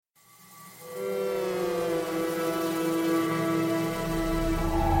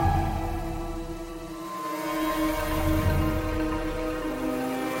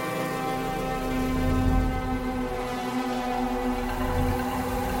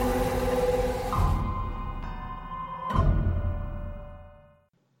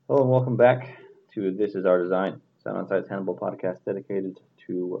welcome back to This Is Our Design, Sound On Sight's Hannibal podcast dedicated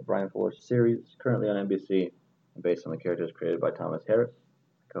to Brian Fuller's series, currently on NBC, and based on the characters created by Thomas Harris.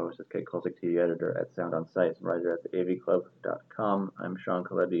 Co-host is Kate Kulzick, TV editor at Sound On Sight and writer at theavclub.com. I'm Sean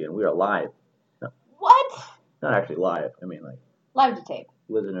Coletti, and we are live. No, What? not actually live. I mean, Live to tape.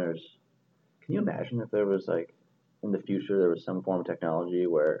 Listeners, can you imagine if there was, in the future, there was some form of technology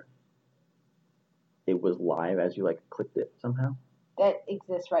where it was live as you, clicked it somehow? That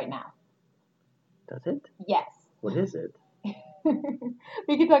exists right now. Does it? Yes. What is it?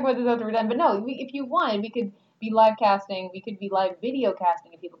 We could talk about this after we're done, but no, if you wanted, we could be live casting. We could be live video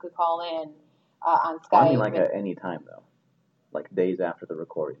casting if people could call in on Skype. I mean, at any time, though. Days after the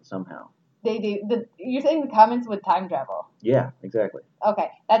recording, somehow. They do. You're saying the comments would time travel? Yeah, exactly. Okay,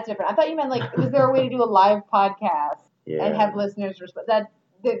 that's different. I thought you meant, was there a way to do a live podcast and have listeners respond?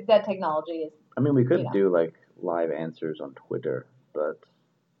 That technology is... I mean, we could do, live answers on Twitter, but...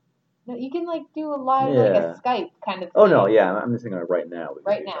 No, you can, do a live, a Skype kind of thing. Oh, no, yeah, I'm just thinking of right now.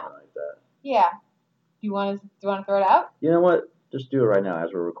 Right now. Like that. Yeah. Do you want to throw it out? You know what? Just do it right now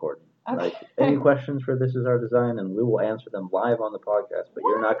as we're recording. Okay. Any questions for This Is Our Design, and we will answer them live on the podcast, but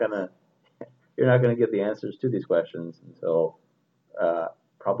you're not gonna get the answers to these questions until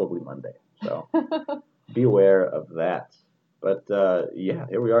probably Monday. So be aware of that. But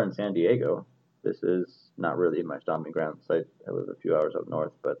here we are in San Diego. This is not really my stomping ground. I live a few hours up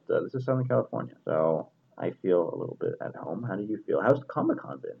north, but this is Southern California, so I feel a little bit at home. How do you feel? How's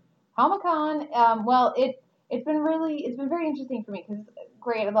Comic-Con been? Comic-Con, well, it's been very interesting for me because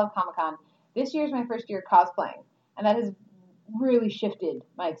great. I love Comic-Con. This year's my first year cosplaying, and that has really shifted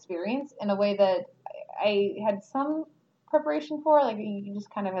my experience in a way that I had some preparation for. You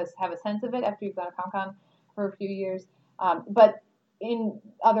just kind of have a sense of it after you've gone to Comic-Con for a few years, but in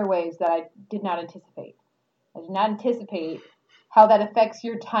other ways that I did not anticipate. I did not anticipate how that affects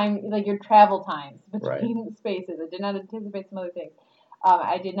your time, your travel times between spaces. I did not anticipate some other things.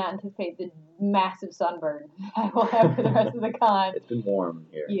 I did not anticipate the massive sunburn I will have for the rest of the con. It's been warm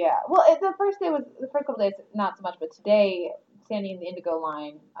here. Yeah. Well, the first couple days, not so much, but today, standing in the Indigo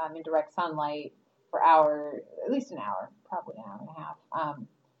line in direct sunlight for at least an hour, probably an hour and a half.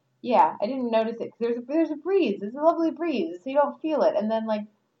 Yeah, I didn't notice it because there's a breeze. It's a lovely breeze, so you don't feel it. And then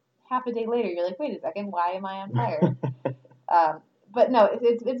half a day later, you're like, wait a second, why am I on fire? But no,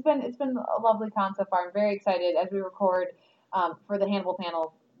 it's been a lovely con so far. I'm very excited as we record for the Hannibal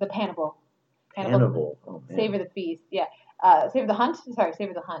panel, Hannibal. Oh, Savor the Feast. Yeah. Savor the Hunt.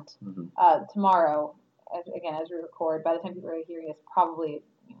 Mm-hmm. Tomorrow, as we record. By the time people are hearing this, probably,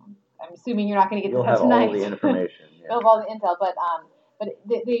 I'm assuming you're not going to get You'll this out tonight. You'll have all the information. Yeah. You'll have all the intel, but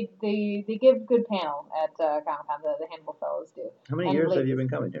they give good panel at Comic-Con. The Hannibal fellows do. How many years have you been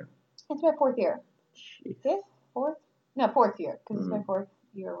coming here? It's my fourth year. Jeez. Fifth? Fourth? No, fourth year, because it's my fourth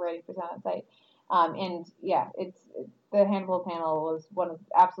year already for Sound On Sight. And yeah, the Hannibal panel was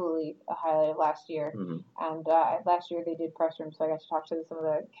absolutely a highlight of last year. Mm-hmm. And last year they did press rooms, so I got to talk to some of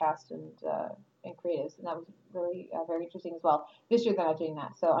the cast and creatives, and that was really very interesting as well. This year they're not doing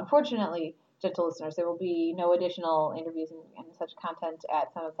that, so unfortunately, gentle listeners, there will be no additional interviews and such content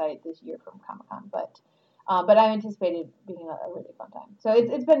at Sound On Sight this year from Comic-Con, but I anticipated being a really fun time. So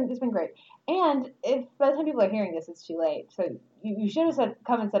it's been great. And if by the time people are hearing this, it's too late. So you should have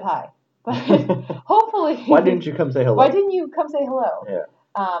come and said hi. But hopefully, why didn't you come say hello? Why didn't you come say hello? Yeah.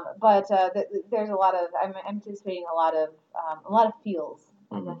 But there's a lot of I'm anticipating a lot of feels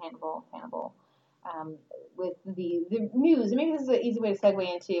of the Hannibal with the news. And maybe this is an easy way to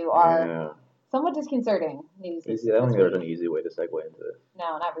segue into our somewhat disconcerting news. I don't think there's an easy way to segue into this.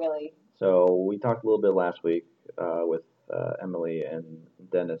 No, not really. So we talked a little bit last week with Emily and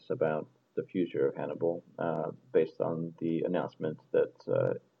Dennis about the future of Hannibal, based on the announcement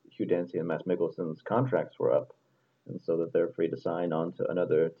that Hugh Dancy and Mads Mikkelsen's contracts were up, and so that they're free to sign on to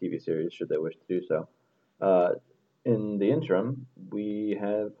another TV series should they wish to do so. In the interim, we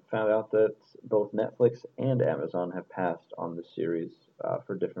have found out that both Netflix and Amazon have passed on the series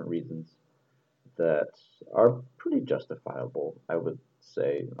for different reasons that are pretty justifiable, I would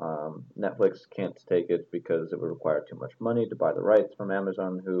say. Netflix can't take it because it would require too much money to buy the rights from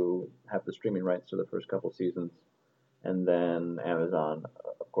Amazon, who have the streaming rights to the first couple seasons. And then Amazon,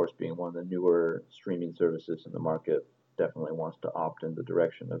 of course, being one of the newer streaming services in the market, definitely wants to opt in the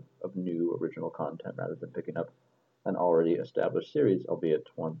direction of new original content rather than picking up an already established series, albeit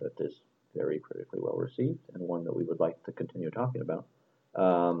one that is very critically well received and one that we would like to continue talking about.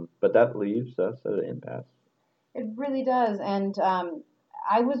 But that leaves us at an impasse. It really does, and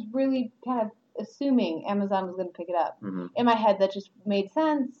I was really kind of assuming Amazon was going to pick it up. Mm-hmm. In my head, that just made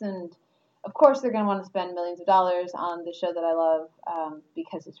sense, and of course they're going to want to spend millions of dollars on the show that I love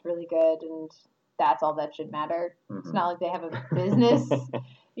because it's really good, and that's all that should matter. Mm-hmm. It's not like they have a business.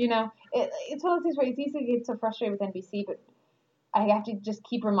 It's one of those things where it's easy to get so frustrated with NBC, but I have to just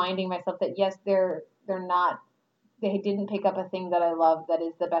keep reminding myself that yes, they're not. They didn't pick up a thing that I love that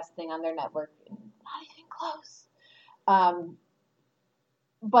is the best thing on their network. Not even close.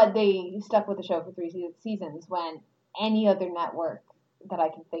 But they stuck with the show for 3 seasons when any other network that I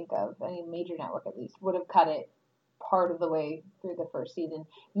can think of, any major network at least, would have cut it part of the way through the first season.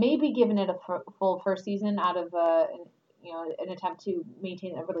 Maybe given it a full first season out of an attempt to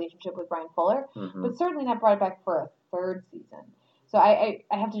maintain a relationship with Brian Fuller, mm-hmm. but certainly not brought it back for a third season. So I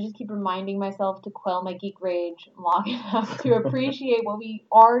have to just keep reminding myself to quell my geek rage long enough to appreciate what we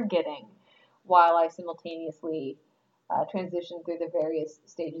are getting while I simultaneously transition through the various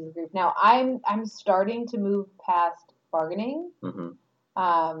stages of grief. Now, I'm starting to move past bargaining, mm-hmm.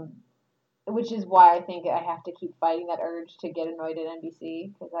 Which is why I think I have to keep fighting that urge to get annoyed at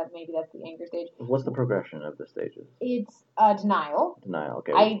NBC, because maybe that's the anger stage. What's the progression of the stages? It's denial. Denial,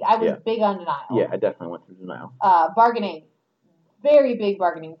 okay. I was big on denial. Yeah, I definitely went through denial. Bargaining. Very big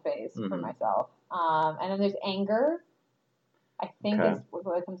bargaining phase mm-hmm. for myself. And then there's anger. I think is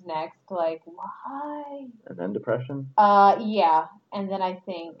what comes next. Like, why? And then depression? Yeah. And then I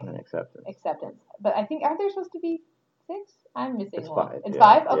think... And then acceptance. Acceptance. But I think, aren't there supposed to be 6? I'm missing one. 5. It's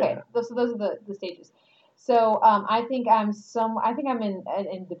 5? Okay. Yeah. So those are the stages. So I think I'm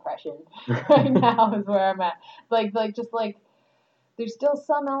in depression right now is where I'm at. Like there's still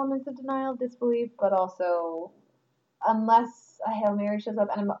some elements of denial, disbelief, but also unless a Hail Mary shows up,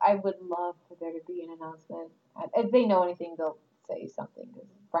 and I would love for there to be an announcement. If they know anything, they'll say something, because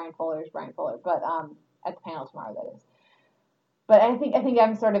Brian Fuller is Brian Fuller. But at the panel tomorrow, that is. But I think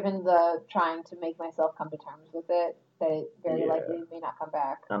I'm sort of in the trying to make myself come to terms with it, that it very likely may not come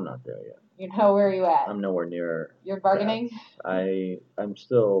back. I'm not there yet. You know, where are you at? I'm nowhere near. You're bargaining? I'm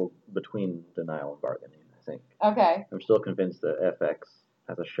still between denial and bargaining, I think. Okay. I'm still convinced that FX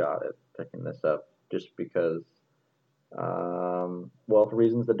has a shot at picking this up, just because, for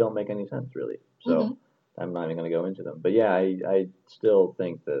reasons that don't make any sense, really. So mm-hmm. I'm not even going to go into them. But yeah, I still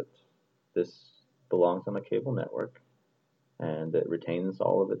think that this belongs on a cable network, and it retains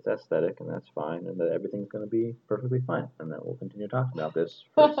all of its aesthetic, and that's fine, and that everything's going to be perfectly fine, and that we'll continue talking about this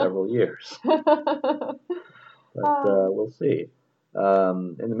for several years. But we'll see.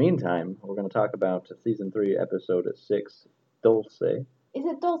 In the meantime, we're going to talk about Season 3, Episode 6, Dulce. Is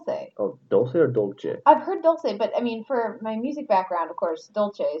it Dulce? Oh, Dulce or Dolce? I've heard Dulce, but I mean, for my music background, of course,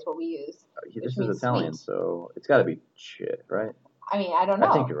 Dolce is what we use. This is Italian, sweet. So it's got to be shit, right? I mean, I don't know.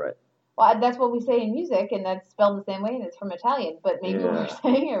 I think you're right. Well, that's what we say in music, and that's spelled the same way, and it's from Italian, but maybe we're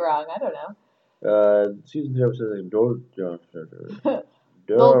saying it wrong. I don't know. Season 3 says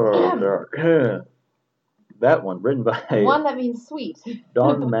that one, written by... One that means sweet.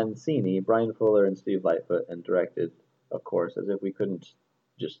 Don Mancini, Brian Fuller, and Steve Lightfoot, and directed, of course, as if we couldn't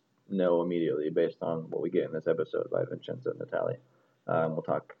just know immediately based on what we get in this episode, by Vincenzo Natali. We'll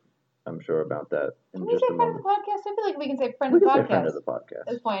talk, I'm sure, about that in just a moment. Friend of the podcast? I feel like we can say friend of the podcast. Friend of the podcast. At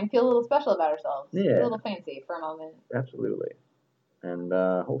this point, and feel a little special about ourselves. Yeah. A little fancy for a moment. Absolutely. And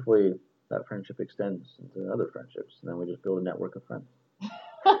hopefully that friendship extends into other friendships, and then we just build a network of friends.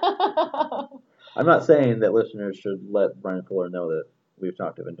 I'm not saying that listeners should let Brian Fuller know that we've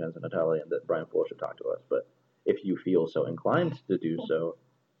talked to Vincenzo Natali and that Brian Fuller should talk to us, but if you feel so inclined to do so,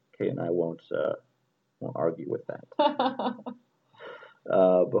 Kate and I won't argue with that.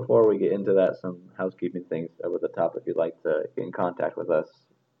 Before we get into that, some housekeeping things over the top. If you'd like to get in contact with us,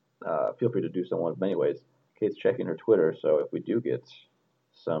 feel free to do so in one of many ways. Kate's checking her Twitter, so if we do get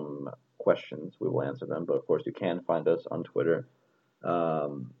some questions, we will answer them. But of course, you can find us on Twitter.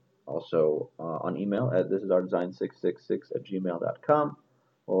 Also on email at thisisourdesign666@gmail.com,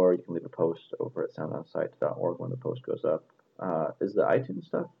 or you can leave a post over at soundonsite.org when the post goes up. Is the iTunes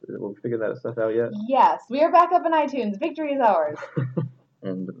stuff, have we figured that stuff out yet? Yes, we are back up in iTunes. Victory is ours.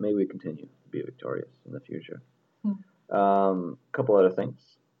 And may we continue to be victorious in the future. Couple other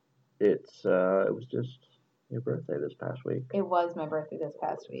things. It was just your birthday this past week. It was my birthday this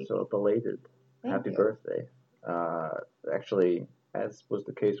past week. So belated. Happy birthday. Actually, as was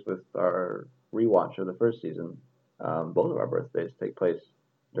the case with our rewatch of the first season, both of our birthdays take place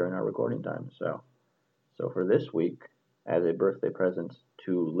during our recording time. So for this week, as a birthday present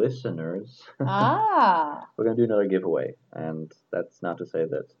to listeners, we're going to do another giveaway. And that's not to say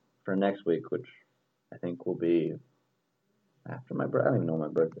that for next week, which I think will be after my birthday. I don't even know when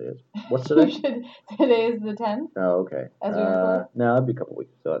my birthday is. What's today? Today is the 10th. Oh, okay. As we record? No, it'll be a couple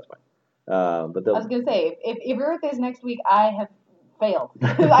weeks, so that's fine. But I was going to say, if your birthday is next week, I have failed.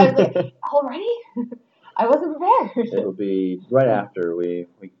 I was like, already? I wasn't prepared. It'll be right after we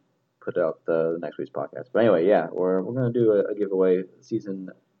put out the next week's podcast. But anyway, yeah, we're going to do a giveaway, season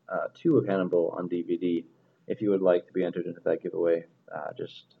 2 of Hannibal on DVD. If you would like to be entered into that giveaway,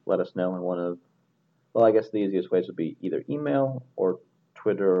 just let us know in one of, well, I guess the easiest ways would be either email or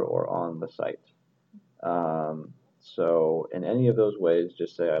Twitter or on the site. So in any of those ways,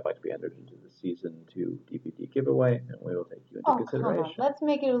 just say I'd like to be entered into the season 2 DVD giveaway, and we will take you into consideration. Come on. Let's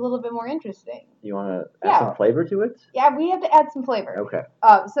make it a little bit more interesting. You want to add some flavor to it? Yeah, we have to add some flavor. Okay.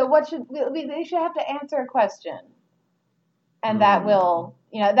 So what should they should have to answer a question, and that will,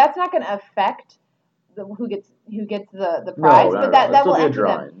 that's not going to affect who gets the prize, but that will enter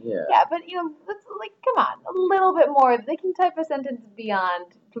them. Yeah, but let's come on, a little bit more. They can type a sentence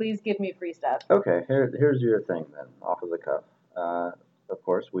beyond. Please give me free stuff. Okay, here's your thing then, off of the cuff. Of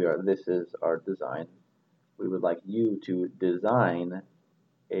course, this is our design. We would like you to design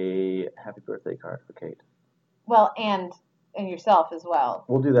a happy birthday card for Kate. Well, and yourself as well.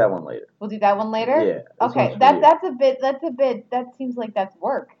 We'll do that one later. We'll do that one later? Yeah. Okay, that's a bit, that seems like that's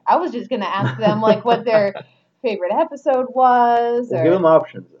work. I was just going to ask them, what their favorite episode was. We'll give them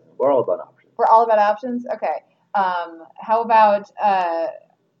options. We're all about options. We're all about options? Okay. How about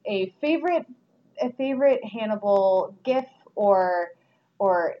a favorite Hannibal GIF or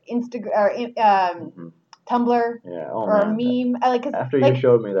Instagram Tumblr or meme? After you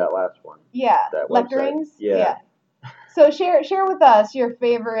showed me that last one. Yeah. That Lecturings? Website. Yeah. So share with us your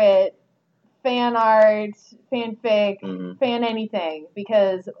favorite fan art, fanfic, fan anything,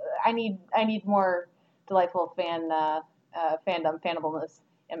 because I need more delightful fanableness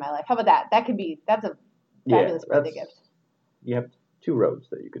in my life. How about that? That's a fabulous birthday gift. You have 2 roads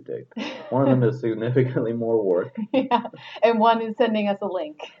that you could take. One of them is significantly more work. Yeah, and one is sending us a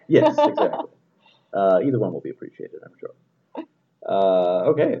link. Yes, exactly. Either one will be appreciated, I'm sure.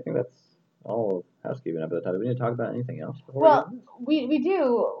 Okay, I think that's all of housekeeping up at the time. Do we need to talk about anything else? We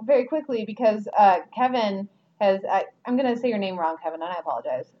do very quickly because Kevin has. I'm going to say your name wrong, Kevin, and I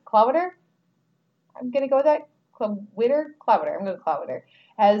apologize. Clowder? I'm going to go with that. Clowder? I'm going to Clowder.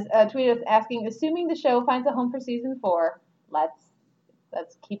 Has tweeted us asking, assuming the show finds a home for season 4, let's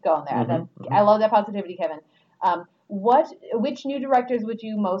keep going there. I love that positivity, Kevin. Which new directors would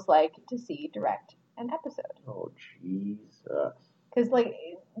you most like to see direct an episode? Oh, Jesus. Because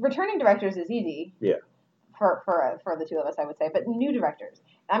returning directors is easy. Yeah. For the 2 of us, I would say, but new directors.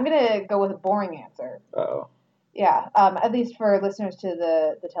 I'm gonna go with a boring answer. Uh-oh. Yeah. At least for listeners to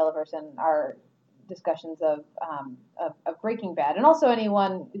the Televerse and our discussions of Breaking Bad, and also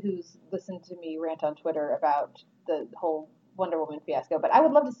anyone who's listened to me rant on Twitter about the whole Wonder Woman fiasco. But I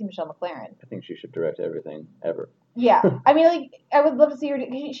would love to see Michelle McLaren. I think she should direct everything ever. Yeah, I mean, I would love to see her.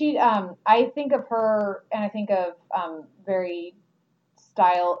 She I think of her, and I think of very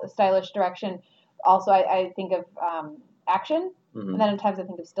stylish direction. Also, I think of action, and then at times I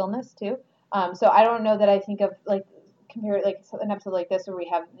think of stillness too. So I don't know that I think of compare an episode like this where we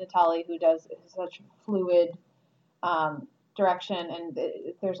have Natalie who does such fluid direction, and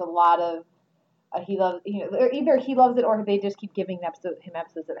there's a lot of he loves either he loves it or they just keep giving him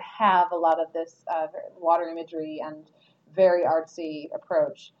episodes that have a lot of this water imagery and very artsy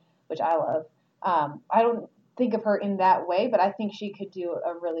approach, which I love. I don't think of her in that way, but I think she could do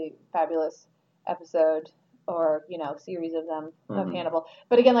a really fabulous episode or series of them of Hannibal.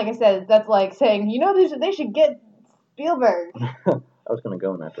 But again, like I said, that's like saying they should get Spielberg. I was going to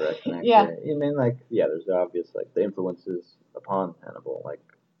go in that direction. Actually. Yeah. You mean there's obvious the influences upon Hannibal, like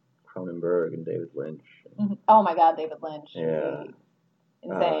Cronenberg and David Lynch. Oh my God, David Lynch. Yeah.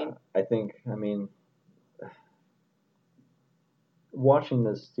 Insane. I mean, watching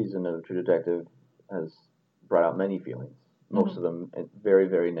this season of True Detective has brought out many feelings. Most of them very,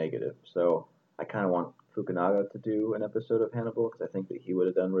 very negative. So I kind of want Fukunaga to do an episode of Hannibal because I think that he would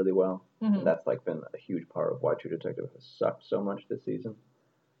have done really well. And that's been a huge part of why True Detective has sucked so much this season.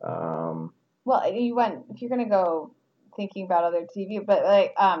 Well, if you're going to go thinking about other TV, but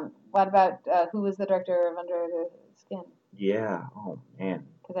what about who was the director of Under the Skin? Yeah. Oh man.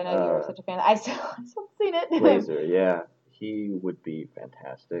 Because I know you're such a fan. I still haven't seen it. Glazer, yeah, he would be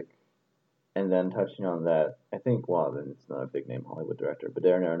fantastic. And then touching on that, I think then it's not a big name Hollywood director, but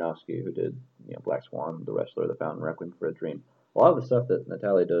Darren Aronofsky, who did Black Swan, The Wrestler, The Fountain, Requiem for a Dream. A lot of the stuff that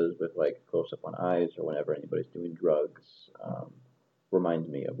Natalie does with close up on eyes or whenever anybody's doing drugs reminds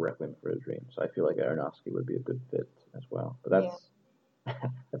me of Requiem for a Dream. So I feel like Aronofsky would be a good fit as well. But that's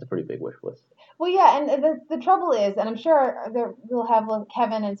that's a pretty big wish list. Well, yeah, and the trouble is, and I'm sure we'll have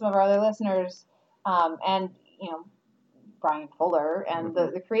Kevin and some of our other listeners, and Brian Fuller and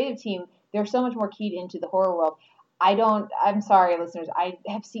the creative team. They're so much more keyed into the horror world. I'm sorry, listeners. I'm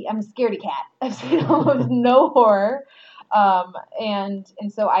a scaredy cat. I've seen almost no horror. And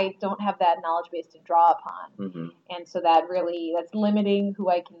so I don't have that knowledge base to draw upon. Mm-hmm. And so that's limiting who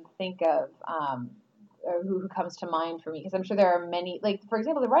I can think of, or who comes to mind for me. Because I'm sure there are many, like, for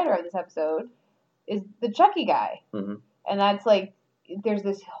example, the writer of this episode is the Chucky guy. Mm-hmm. And that's like, there's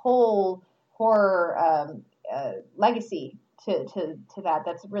this whole horror legacy to that.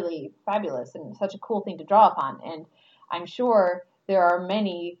 That's really fabulous and such a cool thing to draw upon. And I'm sure there are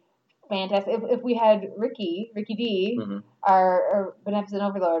many fantastic. If we had Ricky D, Mm-hmm. our beneficent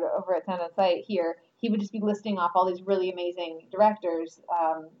overlord over at Sound On Sight here, he would just be listing off all these really amazing directors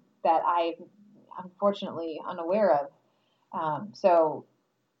that I'm unfortunately unaware of. So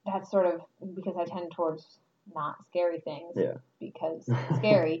that's sort of because I tend towards not scary things. Yeah. Because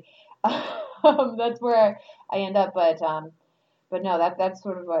scary. That's where I end up. But no, that's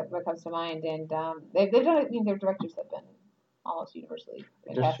sort of what comes to mind. And they've done it. I mean, their directors have been almost universally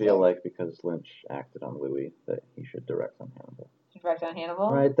fantastic. I just feel like because Lynch acted on Louis that he should direct on Hannibal. Direct on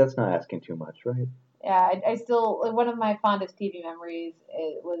Hannibal? Right, that's not asking too much, right? Yeah, I still, one of my fondest TV memories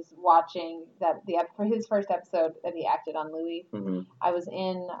was watching for his first episode that he acted on Louis. Mm-hmm. I was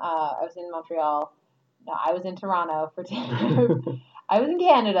in Montreal. No, I was in Toronto for I was in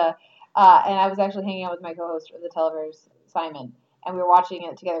Canada, and I was actually hanging out with my co-host of the Televerse, Simon, and we were watching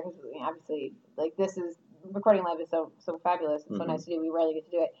it together because obviously, like, this is recording live is so fabulous and so nice to do. We rarely get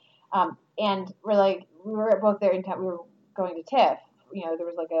to do it, and we were both there in town. We were going to TIFF. There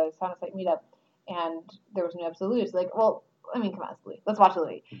was like a Sound On Sight meetup, and there was a new episode of Louis. It's like, well, I mean, come on, it's Louis. Let's watch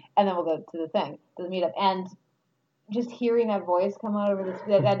Louis, and then we'll go to the meetup, and just hearing that voice come out over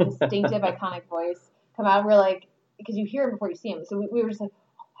that distinctive, iconic voice come out, we're like, because you hear him before you see him, so we were just like,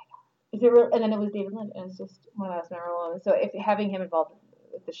 oh my god, is it real? And then it was David Lynch, and it's just one of the most memorable moments. So if having him involved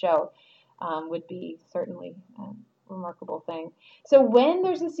with the show would be certainly a remarkable thing. So when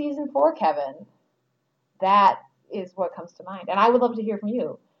there's a season 4, Kevin, that is what comes to mind, and I would love to hear from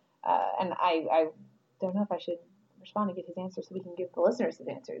you. And I don't know if I should respond and get his answers so we can give the listeners his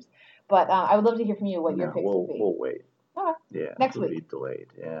answers, but I would love to hear from you what your picks would be. We'll wait. Okay. Yeah, next it'll week. Be delayed.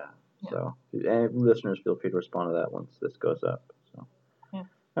 Yeah. So, and listeners, feel free to respond to that once this goes up. So, yeah.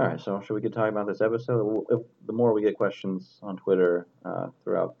 All right. So, should we get talking about this episode? The more we get questions on Twitter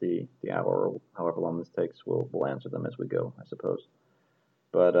throughout the hour, or however long this takes, we'll answer them as we go, I suppose.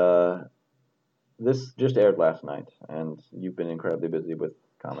 But this just aired last night, and you've been incredibly busy with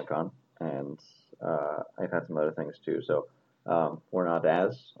Comic-Con, and I've had some other things too. So, we're not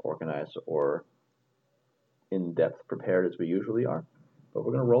as organized or in-depth prepared as we usually are. But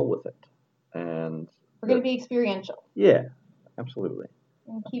we're going to roll with it. And we're going to be experiential. Yeah, absolutely.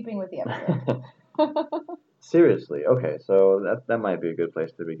 In keeping with the episode. Seriously. Okay, so that might be a good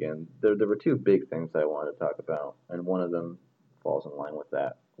place to begin. There were two big things I wanted to talk about, and one of them falls in line with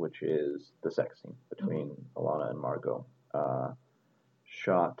that, which is the sex scene between Alana and Margot.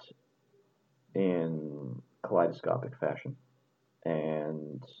 Shot in kaleidoscopic fashion,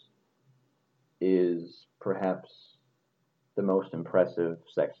 and is perhaps the most impressive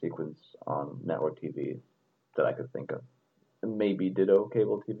sex sequence on network TV that I could think of. Maybe ditto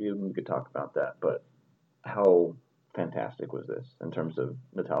cable TV, we could talk about that, but how fantastic was this in terms of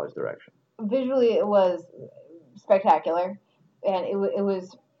Natalie's direction? Visually, it was spectacular, and it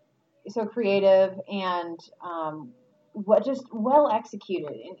was so creative and just well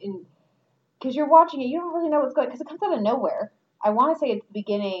executed. Because you're watching it, you don't really know what's going, because it comes out of nowhere. I want to say it's the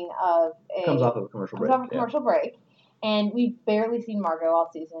beginning of comes off of a commercial break. And we've barely seen Margot all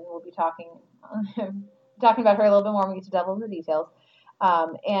season. We'll be talking about her a little bit more when we get to delve into the details.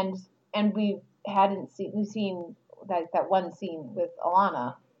 And we've seen that one scene with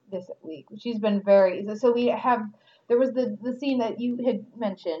Alana this week. She's been so there was the scene that you had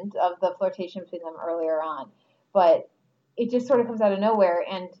mentioned of the flirtation between them earlier on, but it just sort of comes out of nowhere,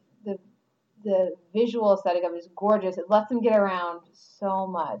 and the visual aesthetic of it is gorgeous. It lets them get around so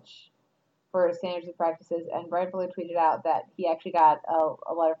much for standards and practices, and Brad Fuller tweeted out that he actually got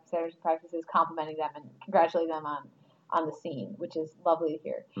a letter from standards and practices complimenting them and congratulating them on the scene, which is lovely to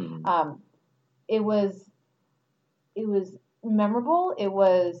hear. Mm-hmm. It was memorable. It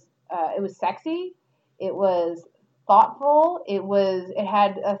was sexy. It was thoughtful. It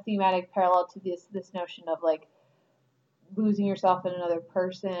had a thematic parallel to this notion of like losing yourself in another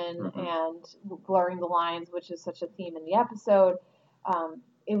person and blurring the lines, which is such a theme in the episode.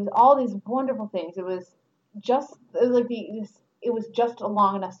 It was all these wonderful things. It was just a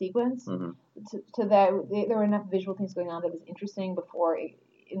long enough sequence to that there were enough visual things going on that was interesting before it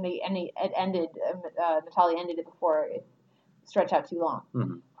ended. Natalie ended it before it stretched out too long.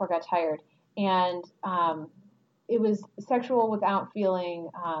 Before it got tired, and it was sexual without feeling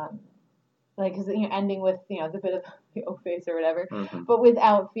like, cause, ending with the bit of the O face or whatever, but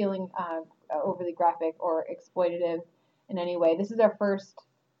without feeling overly graphic or exploitative in any way. This is our first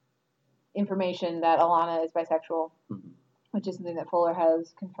information that Alana is bisexual, which is something that Fuller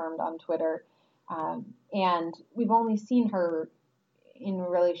has confirmed on Twitter, and we've only seen her in a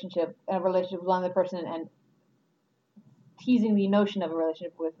relationship with one other person and teasing the notion of a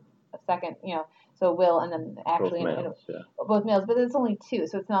relationship with a second, so Will and then actually both males, but it's only two,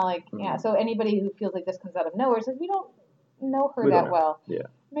 so it's not like so anybody who feels like this comes out of nowhere says we don't know her that well. Yeah.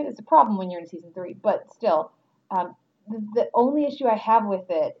 I mean, it's a problem when you're in season 3, but still, the only issue I have with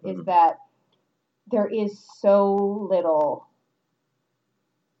it is that there is so little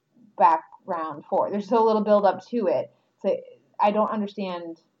background for it. There's so little build up to it. So I don't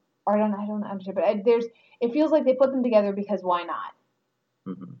understand, or I don't understand, but it feels like they put them together because why not?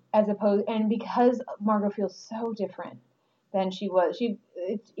 As opposed, and because Margot feels so different than she was,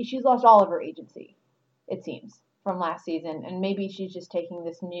 she's lost all of her agency, it seems, from last season, and maybe she's just taking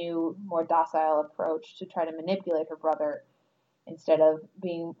this new, more docile approach to try to manipulate her brother instead of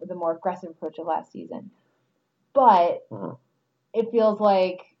being the more aggressive approach of last season. But it feels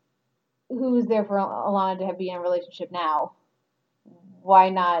like, who's there for Alana to be in a relationship now? Why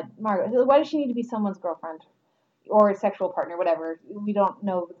not Margot? Why does she need to be someone's girlfriend? Or a sexual partner, whatever. We don't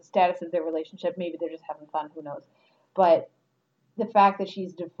know the status of their relationship. Maybe they're just having fun. Who knows? But the fact that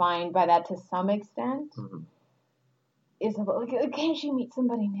she's defined by that to some extent is like, can't she meet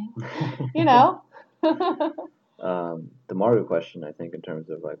somebody new? The Margot question, I think, in terms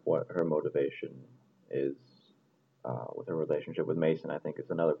of like what her motivation is with her relationship with Mason, I think is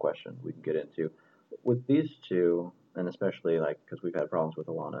another question we can get into. With these two, and especially like because we've had problems with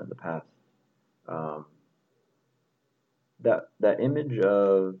Alana in the past. That image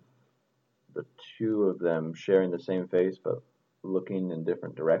of the two of them sharing the same face but looking in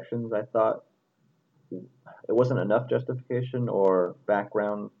different directions, I thought it wasn't enough justification or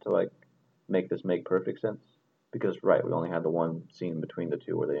background to like make this make perfect sense. Because we only had the one scene between the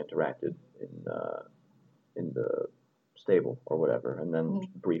two where they interacted in the stable or whatever, and then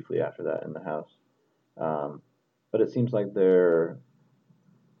briefly after that in the house. But it seems like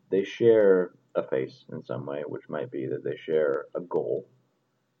they share a face in some way, which might be that they share a goal,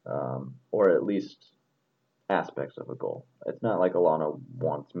 or at least aspects of a goal. It's not like Alana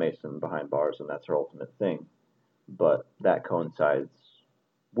wants Mason behind bars and that's her ultimate thing, but that coincides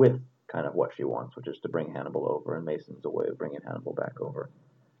with kind of what she wants, which is to bring Hannibal over, and Mason's a way of bringing Hannibal back over.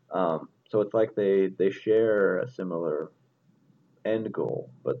 So it's like they share a similar end goal,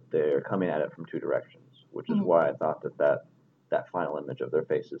 but they're coming at it from two directions, which is why I thought that final image of their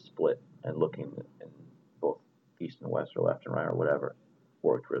faces split and looking in both east and west or left and right or whatever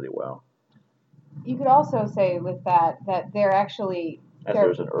worked really well. You could also say with that they're actually...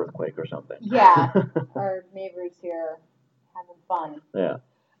 there's an earthquake or something. Yeah, our neighbors here having fun. Yeah.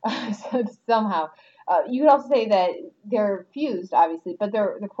 So somehow. You could also say that they're fused, obviously, but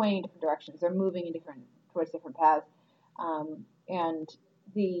they're pointing in different directions. They're moving in towards different paths. And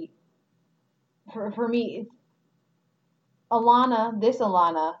for me, it's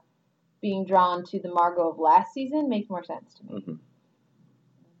Alana being drawn to the Margot of last season makes more sense to me.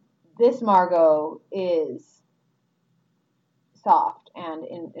 This Margot is soft and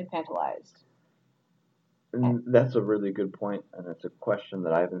infantilized. And that's a really good point, and it's a question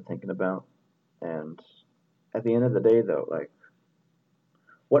that I've been thinking about. And at the end of the day, though, like,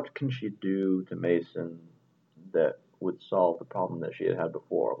 what can she do to Mason that would solve the problem that she had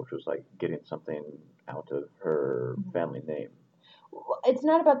before, which was like getting something out of her family name? It's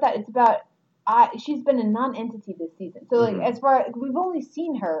not about that. It's about she's been a non-entity this season. So like as far as we've only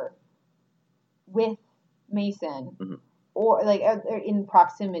seen her with Mason or like in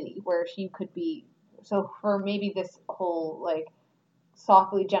proximity where she could be. So for maybe this whole like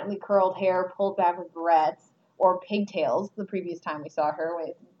softly, gently curled hair pulled back with barrettes or pigtails the previous time we saw her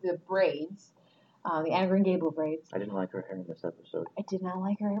with the braids, the Anna Green Gable braids. I didn't like her hair in this episode. I did not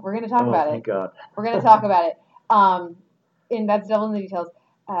like her hair. We're going to talk about it. Thank God. We're going to talk about it. And that's devil in the details.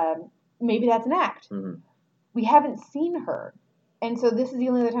 Maybe that's an act. We haven't seen her. And so this is the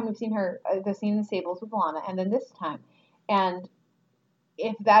only other time we've seen her, the scene in the stables with Alana, and then this time. And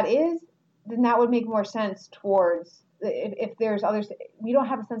if that is, then that would make more sense towards, if there's others, we don't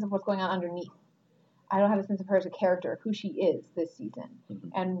have a sense of what's going on underneath. I don't have a sense of her as a character, who she is this season,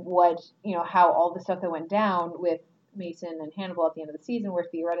 and what, how all the stuff that went down with Mason and Hannibal at the end of the season, where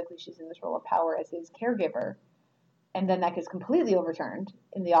theoretically she's in this role of power as his caregiver, and then that gets completely overturned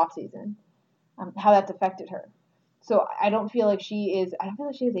in the off season, how that's affected her. So I don't feel like she is. I don't feel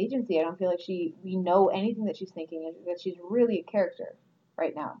like she has agency. I don't feel like we know anything that she's thinking. That she's really a character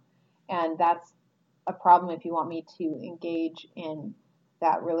right now, and that's a problem if you want me to engage in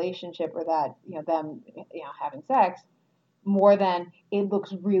that relationship or that them having sex more than it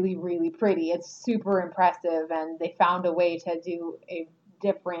looks really really pretty. It's super impressive, and they found a way to do a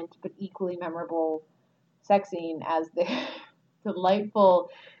different but equally memorable sex scene as the delightful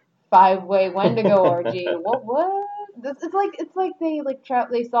 5-way Wendigo orgy. What? It's like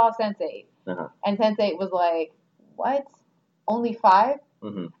they saw Sense8, and Sense8 was like, what? Only 5?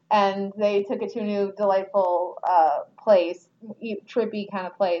 Mm-hmm. And they took it to a new delightful place, trippy kind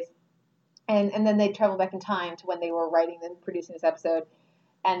of place, and then they traveled back in time to when they were writing and producing this episode,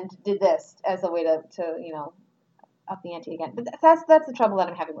 and did this as a way to up the ante again. But that's the trouble that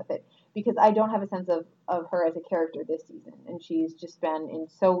I'm having with it, because I don't have a sense of her as a character this season, and she's just been in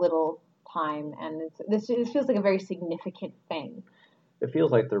so little time, and it feels like a very significant thing. It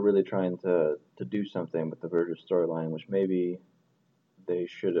feels like they're really trying to do something with the Verger storyline, which maybe they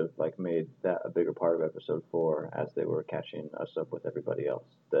should have made that a bigger part of episode 4 as they were catching us up with everybody else.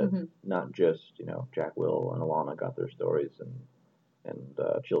 That not just Jack, Will, and Alana got their stories, and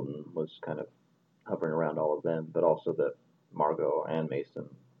Chilton was kind of hovering around all of them, but also that Margot and Mason,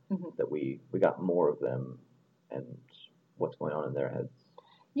 that we got more of them and what's going on in their heads.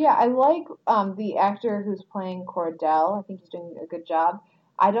 Yeah, I like the actor who's playing Cordell. I think he's doing a good job.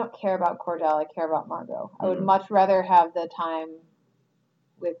 I don't care about Cordell. I care about Margot. I would much rather have the time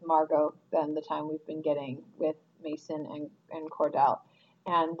with Margot than the time we've been getting with Mason and Cordell.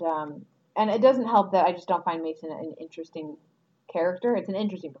 And it doesn't help that I just don't find Mason an interesting character. It's an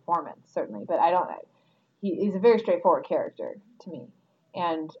interesting performance, certainly, but he's a very straightforward character to me.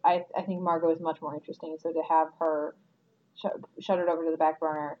 And I think Margot is much more interesting. So to have her shuttered over to the back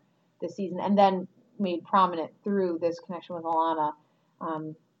burner this season, and then made prominent through this connection with Alana.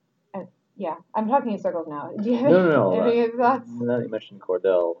 Yeah, I'm talking in circles now. Do you have any thoughts? Now that you mentioned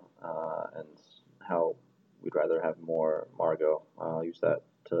Cordell and how we'd rather have more Margot, I'll use that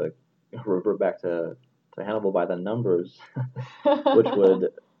to revert back to Hannibal by the numbers, which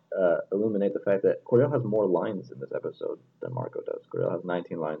would illuminate the fact that Cordell has more lines in this episode than Margot does. Cordell has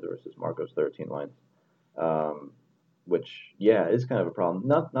 19 lines versus Margot's 13 lines. Which, yeah, is kind of a problem.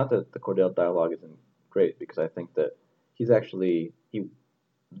 Not that the Cordell dialogue isn't great, because I think that he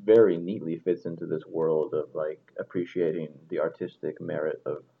very neatly fits into this world of appreciating the artistic merit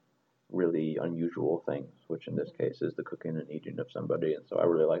of really unusual things, which in this case is the cooking and eating of somebody. And so I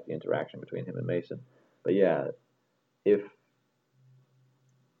really like the interaction between him and Mason. But yeah, if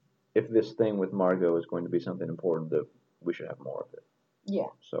this thing with Margot is going to be something important, that we should have more of it. Yeah.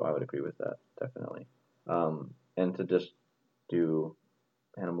 So I would agree with that, definitely. And to just do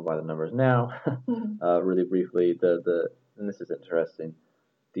Hannibal by the numbers now, really briefly, and this is interesting,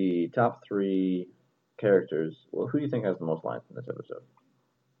 the top 3 characters, well, who do you think has the most lines in this episode?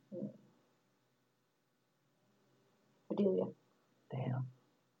 Bedelia. Damn,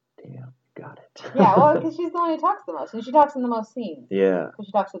 got it. Yeah, well, because she's the one who talks the most, and she talks in the most scenes. Yeah. Because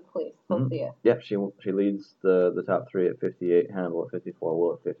she talks with the police. Mm-hmm. Yeah, she leads the top 3 at 58, Hannibal at 54,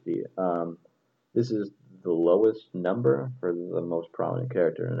 Will at 50. This is the lowest number for the most prominent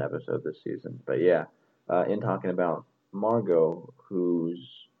character in an episode this season. But yeah, in talking about Margot,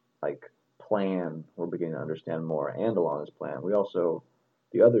 whose plan we're beginning to understand more, and Alana's plan, we also,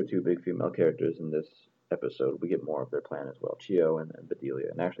 the other 2 big female characters in this episode, we get more of their plan as well, Chio and Bedelia,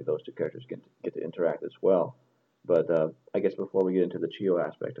 and actually those 2 characters get to interact as well. But I guess before we get into the Chio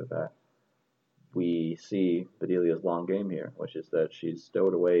aspect of that, we see Bedelia's long game here, which is that she's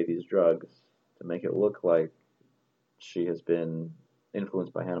stowed away these drugs to make it look like she has been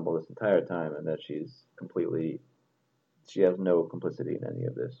influenced by Hannibal this entire time, and that she has no complicity in any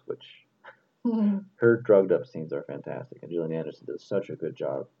of this, which her drugged up scenes are fantastic, and Gillian Anderson does such a good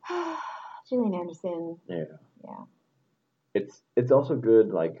job. Gillian Anderson. Yeah. It's also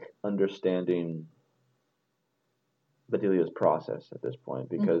good, understanding Bedelia's process at this point,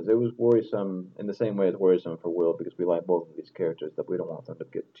 because it was worrisome in the same way it's worrisome for Will, because we like both of these characters, that we don't want them to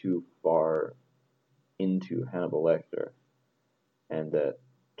get too far into Hannibal Lecter, and that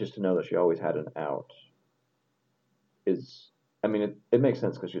just to know that she always had an out is, it makes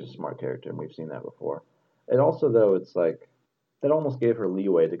sense because she's a smart character, and we've seen that before. And also, though, it's that almost gave her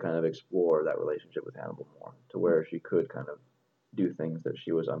leeway to kind of explore that relationship with Hannibal more, to where she could kind of do things that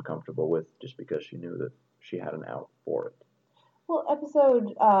she was uncomfortable with just because she knew that she had an out for it. Well,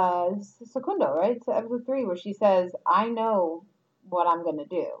 episode Secundo, right? So episode 3, where she says, "I know what I'm going to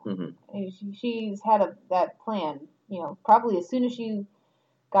do." Mm-hmm. She's had that plan, probably as soon as she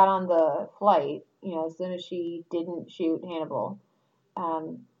got on the flight as soon as she didn't shoot Hannibal,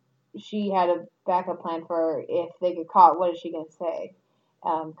 um, she had a backup plan for if they get caught. What is she going to say?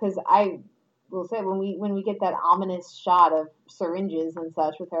 Because I will say when we get that ominous shot of syringes and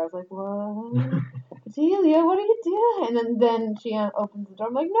such with her, I was like, what? Celia, what are you doing? And then she opens the door.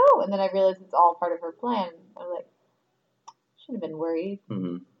 I'm like, no. And then I realized it's all part of her plan. I'm like, should have been worried.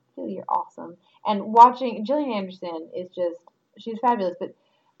 Mm-hmm. Celia, you're awesome. And watching Gillian Anderson is just, she's fabulous. But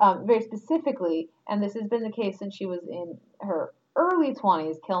very specifically, and this has been the case since she was in her early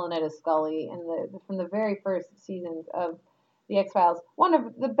 20s, killing it as Scully, and from the very first seasons of the X-Files. One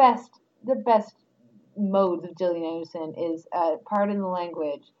of the best modes of Gillian Anderson is, pardon the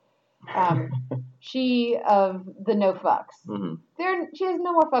language, she of the no fucks. Mm-hmm. She has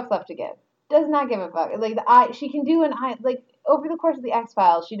no more fucks left to give. Does not give a fuck. Like she can do an eye. Like over the course of the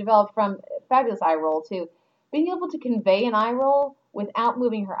X-Files, she developed from fabulous eye roll to being able to convey an eye roll without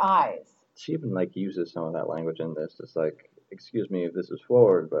moving her eyes. She even uses some of that language in this. It's like, excuse me if this is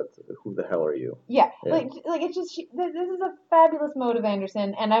forward, but who the hell are you? Yeah. Like it's just this is a fabulous mode of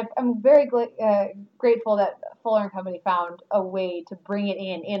Anderson, and I'm very grateful that Fuller and Company found a way to bring it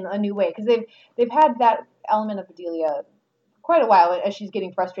in a new way, because they've had that element of Bedelia quite a while as she's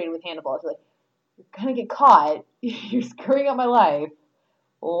getting frustrated with Hannibal. It's like, you're gonna get caught. You're screwing up my life.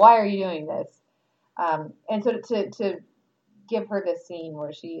 Why are you doing this? And so to give her this scene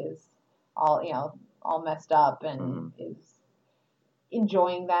where she is all messed up and is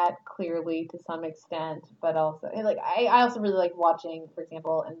enjoying that clearly to some extent, but also I also really like watching, for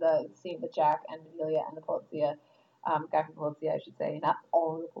example, in the scene with Jack and Bedelia and the Polizia, guy from Polizia, I should say, not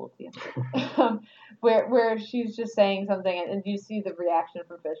all of the Polizia, where she's just saying something and you see the reaction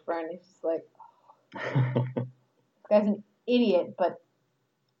from Fishburne. He's just like, oh, this guy's an idiot, but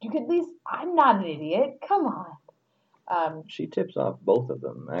you could at least, I'm not an idiot. Come on. She tips off both of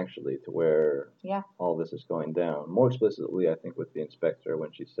them, actually, to where all this is going down. More explicitly, I think, with the inspector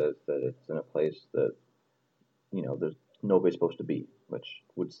when she says that it's in a place that, there's nobody supposed to be, which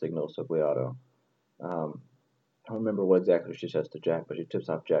would signal Sogliato. I don't remember what exactly she says to Jack, but she tips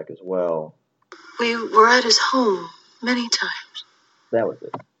off Jack as well. We were at his home many times. That was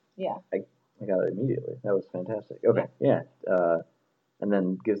it. Yeah. I got it immediately. That was fantastic. Okay, yeah. And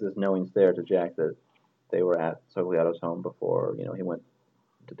then gives this knowing stare to Jack that they were at Sogliato's home before, he went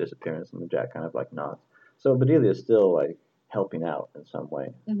to disappearance, and Jack kind of nods. So Bedelia is still helping out in some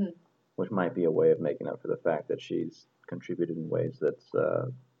way, which might be a way of making up for the fact that she's contributed in ways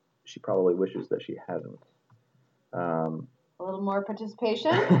that she probably wishes that she hasn't. A little more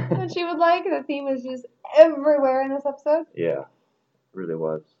participation than she would like. The theme is just everywhere in this episode. Yeah, it really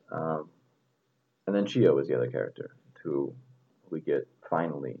was. And then Chio is the other character who we get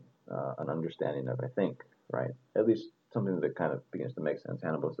finally an understanding of, I think, right? At least something that kind of begins to make sense.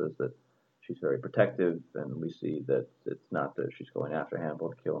 Hannibal says that she's very protective, and we see that it's not that she's going after Hannibal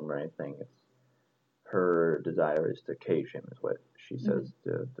to kill him or anything. It's her desire is to cage him, is what she says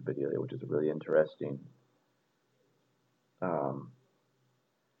to Bedelia, which is really interesting.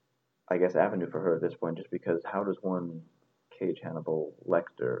 I guess avenue for her at this point, just because how does one cage Hannibal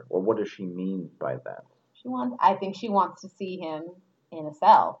Lecter, or what does she mean by that? I think she wants to see him in a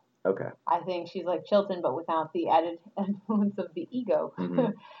cell. Okay. I think she's like Chilton, but without the added influence of the ego.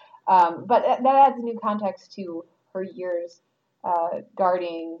 Mm-hmm. But that adds a new context to her years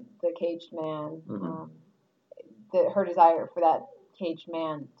guarding the caged man. Her desire for that caged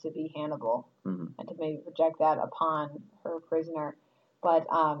man to be Hannibal, and to maybe project that upon her prisoner. But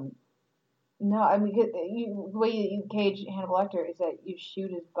no, I mean, the way you cage Hannibal Lecter is that you shoot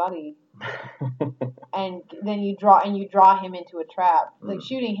his buddy, and then you draw him into a trap. Like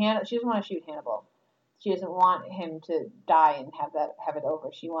shooting Hannibal, she doesn't want to shoot Hannibal. She doesn't want him to die and have it over.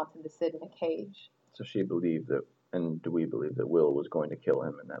 She wants him to sit in a cage. So she believed that, and do we believe that Will was going to kill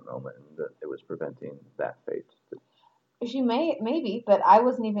him in that moment, and that it was preventing that fate? She maybe, but I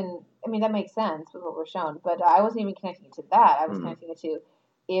wasn't even. I mean, that makes sense with what we're shown, but I wasn't even connecting it to that. I was connecting it to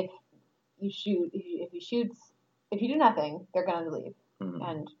if you do nothing, they're going to leave,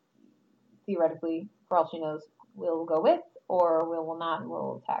 and theoretically, for all she knows, Will go with, or Will not, and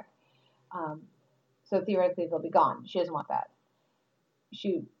will attack. So theoretically, they'll be gone. She doesn't want that.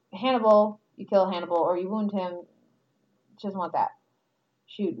 Shoot Hannibal, you kill Hannibal, or you wound him. She doesn't want that.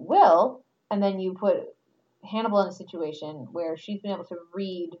 Shoot Will, and then you put Hannibal in a situation where she's been able to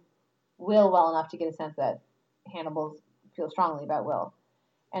read Will well enough to get a sense that Hannibal feels strongly about Will.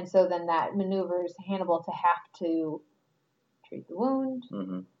 And so then that maneuvers Hannibal to have to treat the wound,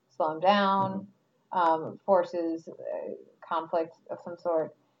 slow him down, forces conflict of some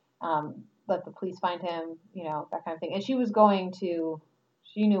sort, let the police find him, that kind of thing. And she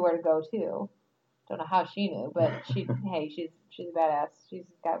knew where to go too. Don't know how she knew, but hey, she's a badass. She's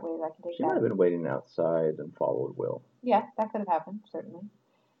got ways I can take She that. might have been waiting outside and followed Will. Yeah, that could have happened, certainly.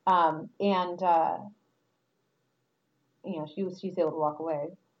 And she's able to walk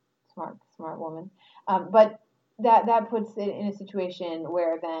away. Smart woman. But that puts it in a situation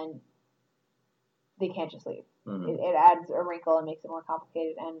where then they can't just leave. Mm-hmm. It adds a wrinkle and makes it more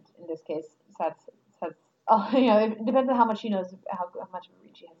complicated. And in this case, sets it depends on how much she knows, how much of a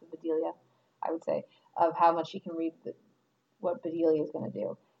read she has with Bedelia, I would say, of how much she can read what Bedelia is going to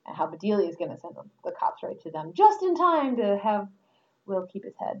do, and how Bedelia is going to send the cops right to them just in time to have Will keep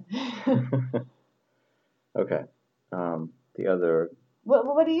his head. Okay. The other.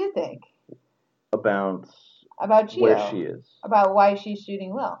 What do you think About Chio? Where she is. About why she's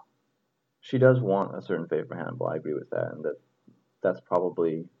shooting Will. She does want a certain fate for Hannibal. I agree with that, and that's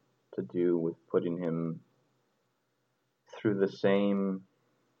probably to do with putting him through the same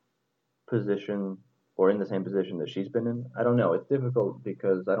position or in the same position that she's been in. I don't know. It's difficult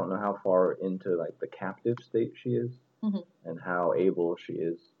because I don't know how far into like the captive state she is, and how able she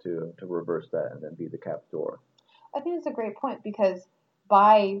is to reverse that and then be the captor. I think it's a great point because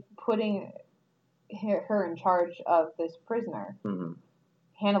by putting her in charge of this prisoner,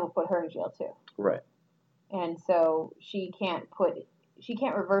 Hannibal put her in jail too. Right. And so she can't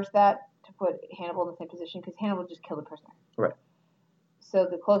reverse that to put Hannibal in the same position because Hannibal just killed the prisoner. Right. So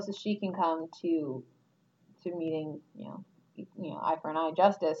the closest she can come to meeting, eye for an eye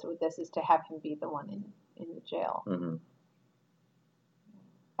justice with this is to have him be the one in the jail. Mm-hmm.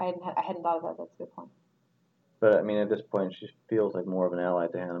 I hadn't thought of that. That's a good point. But I mean, at this point, she feels like more of an ally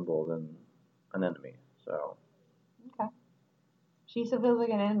to Hannibal than an enemy. So. Okay. She still feels like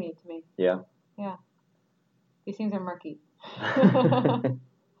an enemy to me. Yeah. Yeah. These things are murky. Which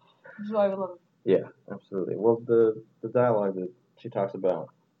is why I love them. Yeah, absolutely. Well, the dialogue that she talks about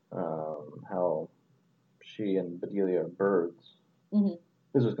how she and Bedelia are birds. Mm-hmm.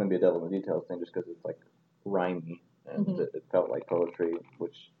 This was going to be a devil in the details thing just because it's like rhymey and it felt like poetry,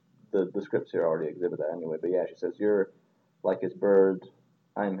 which the scripts here already exhibit that anyway. But yeah, she says, "You're like his bird,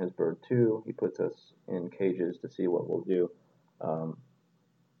 I'm his bird too. He puts us in cages to see what we'll do."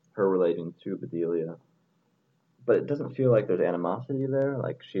 Her relating to Bedelia. But it doesn't feel like there's animosity there,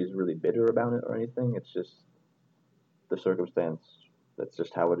 like she's really bitter about it or anything. It's just the circumstance. That's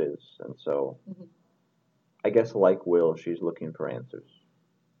just how it is. And so, I guess like Will, she's looking for answers.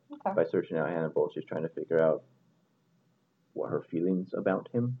 Okay. By searching out Hannibal, she's trying to figure out what her feelings about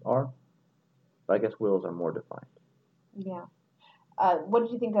him are. But I guess Will's are more defined. Yeah. What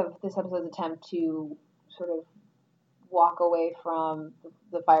did you think of this episode's attempt to sort of walk away from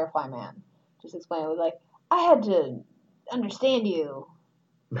the Firefly Man? Just explain it was like, I had to understand you.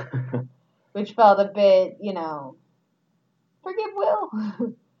 Which felt a bit, forgive Will.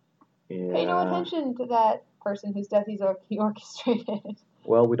 Yeah. Pay no attention to that person whose death he orchestrated.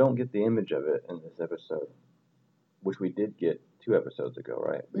 Well, we don't get the image of it in this episode, which we did get 2 episodes ago,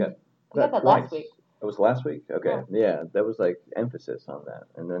 right? We got that twice. last week. It was last week? Okay. Yeah, that was like emphasis on that.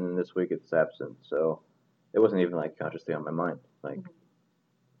 And then this week it's absent, so it wasn't even like consciously on my mind. Like,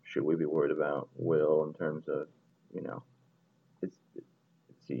 should we be worried about Will in terms of, is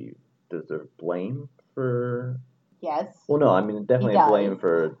he deserve blame for? Yes. Well, no, I mean definitely blame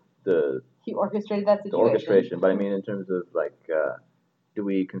for he orchestrated that situation. The orchestration, but I mean in terms of like, do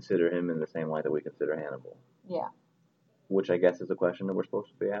we consider him in the same light that we consider Hannibal? Yeah. Which I guess is a question that we're supposed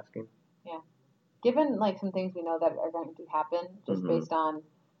to be asking. Yeah. Given like some things we know that are going to happen, just based on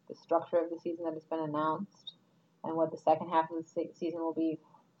the structure of the season that has been announced, and what the second half of the season will be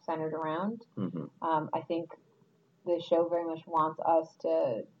centered around, I think the show very much wants us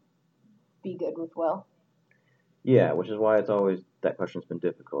to be good with Will. Yeah, which is why it's always, that question's been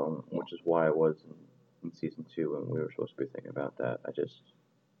difficult, which is why it was in season 2 when we were supposed to be thinking about that.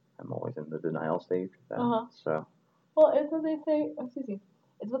 I'm always in the denial stage of that. So. Well, it's what they say.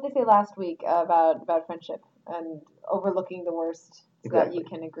 It's what they say last week about friendship and overlooking the worst so that you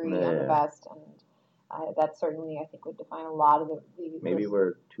can agree on the best, and that certainly I think would define a lot of the maybe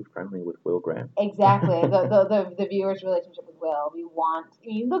we're too friendly with Will Graham. Exactly, the viewer's relationship with Will.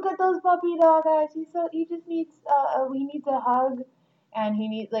 Look at those puppy dog eyes. He just needs he needs a hug, and he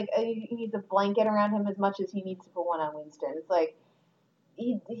needs a blanket around him as much as he needs to put one on Winston. It's like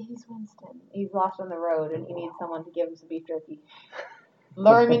he's Winston. He's lost on the road, and he needs someone to give him some beef jerky.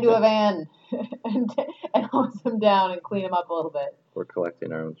 Lure him into a van and hose him down and clean him up a little bit. We're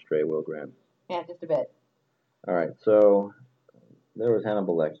collecting our own stray Will Graham. Yeah, just a bit. All right, so there was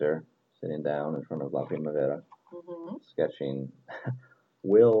Hannibal Lecter sitting down in front of La Primavera, sketching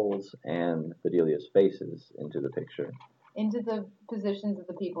Will's and Bedelia's faces into the picture. Into the positions of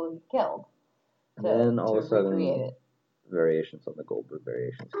the people he killed. And then all of a sudden, recreate it. variations on the Goldberg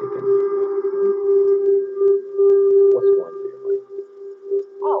variations kick in. What's going through your mind?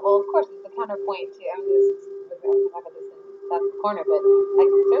 Oh, well, of course, it's the counterpoint to, I mean, this is, I can talk about this in that's the corner, but I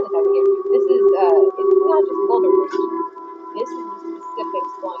can certainly talk about here. This is, it's not just Goldberg version. This is the specific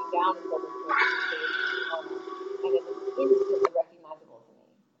slowing down of Goldberg version, and it was instantly recognizable to me.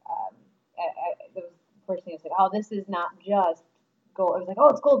 There was the first thing I said, oh, this is not just Gold. It was like, oh,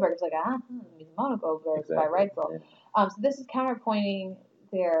 it's Goldberg. It's like, Mizumoto Goldberg by Reitzel. Yeah. So this is counterpointing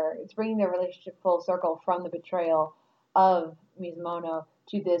it's bringing their relationship full circle from the betrayal of Mizumoto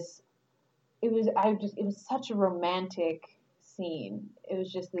to this. It was such a romantic scene. It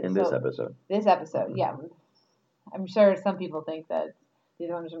was just in this episode. This episode, yeah. I'm sure some people think that the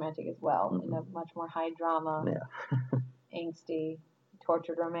other one was romantic as well, in a much more high drama, angsty,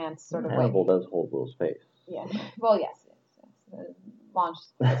 tortured romance sort of way. Hannibal does hold Will's face. Yeah. Well, yes. Launched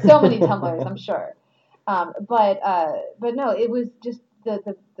so many tumblers, I'm sure. But no, it was just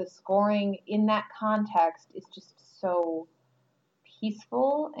the scoring in that context is just so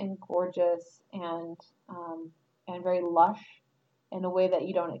peaceful and gorgeous and very lush in a way that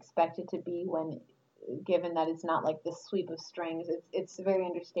you don't expect it to be given that it's not like this sweep of strings. It's very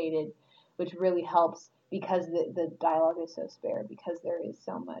understated, which really helps because the dialogue is so spare, because there is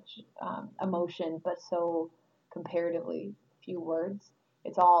so much emotion, but so comparatively few words.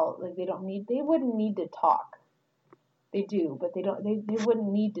 It's all like they wouldn't need to talk. They do, but they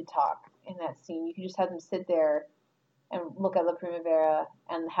wouldn't need to talk in that scene. You can just have them sit there and look at La Primavera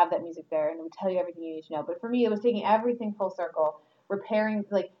and have that music there, and it would tell you everything you need to know. But for me, it was taking everything full circle, repairing,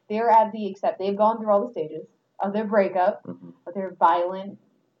 like, they've gone through all the stages of their breakup, of their violent,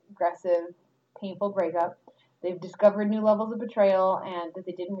 aggressive, painful breakup. They've discovered new levels of betrayal and that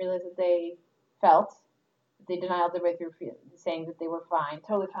they didn't realize that they felt. They denied their way through saying that they were fine.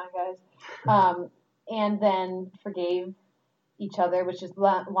 Totally fine, guys. And then forgave each other, which just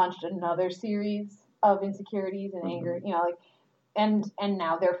launched another series of insecurities and anger, and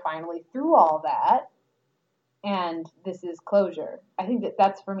now they're finally through all that, and this is closure. I think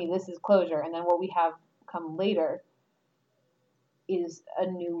that's for me, this is closure, and then what we have come later is a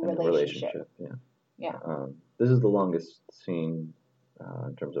new relationship. Yeah. This is the longest scene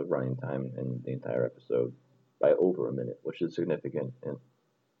in terms of running time in the entire episode by over a minute, which is significant in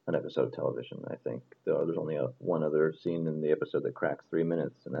an episode of television. I think there's only one other scene in the episode that cracks 3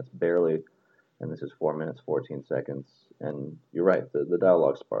 minutes, and that's barely. And this is 4 minutes, 14 seconds. And you're right, the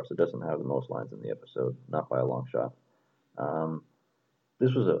dialogue sparse. It doesn't have the most lines in the episode, not by a long shot.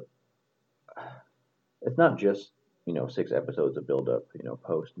 This was it's not just, 6 episodes of build-up,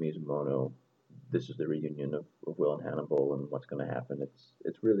 post Mizumoto. This is the reunion of Will and Hannibal and what's going to happen.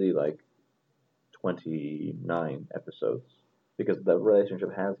 It's really like 29 episodes, because the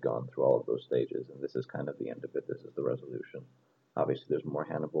relationship has gone through all of those stages, and this is kind of the end of it. This is the resolution. Obviously, there's more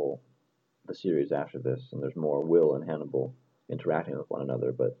Hannibal, the series after this, and there's more Will and Hannibal interacting with one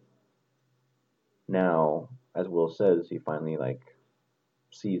another, but now, as Will says, he finally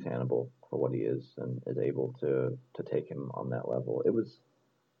sees Hannibal for what he is and is able to take him on that level. It was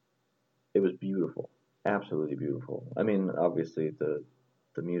beautiful, absolutely beautiful. I mean, obviously the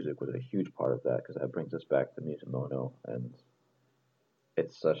music was a huge part of that, because that brings us back to Mizumoto, and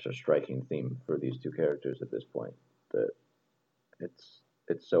it's such a striking theme for these two characters at this point that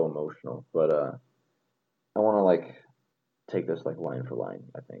it's so emotional. But I want to take this line for line,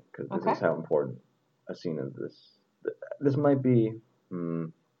 I think, because this is how important a scene of this might be.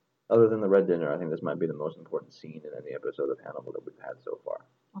 Other than the Red Dinner, I think this might be the most important scene in any episode of Hannibal that we've had so far.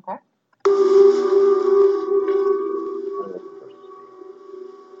 Okay.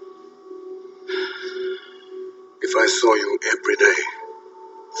 If I saw you every day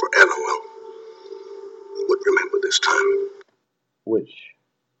forever, well, I would remember this time. Which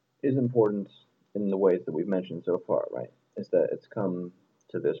is important in the ways that we've mentioned so far, right? Is that it's come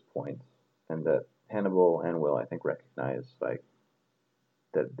to this point, and that Hannibal and Will, I think, recognize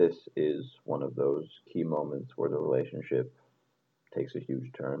that this is one of those key moments where the relationship takes a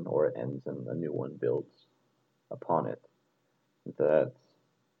huge turn, or it ends and a new one builds upon it. That,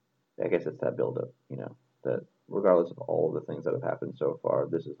 I guess it's that build-up, that regardless of all of the things that have happened so far,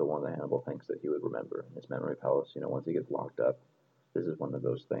 this is the one that Hannibal thinks that he would remember in his memory palace. Once he gets locked up, this is one of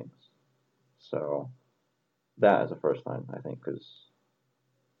those things. So that is the first time, I think, is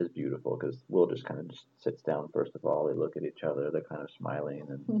beautiful, because Will just kind of just sits down. First of all, they look at each other, they're kind of smiling,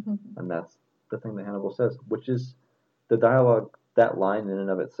 and that's the thing that Hannibal says, which is the dialogue. That line in and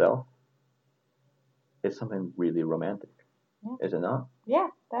of itself is something really romantic, is it not? Yeah,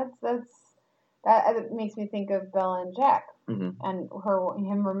 that makes me think of Bella and Jack Mm-hmm. and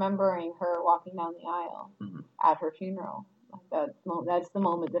him remembering her walking down the aisle at her funeral. Like that's the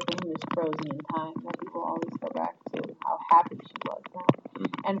moment that for him is frozen in time, that he will always go back to how happy she was then.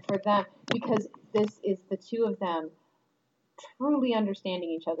 And for them, because this is the two of them truly understanding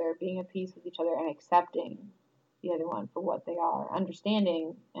each other, being at peace with each other, and accepting the other one for what they are,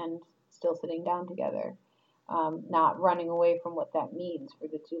 understanding and still sitting down together, not running away from what that means for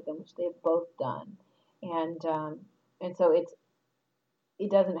the two of them, which they have both done. And so it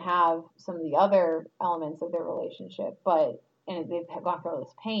doesn't have some of the other elements of their relationship, and they've gone through all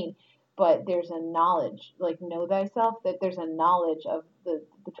this pain, but there's a knowledge, like know thyself, that there's a knowledge of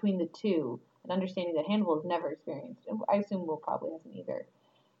between the two, an understanding that Hannibal has never experienced, and I assume Will probably hasn't either.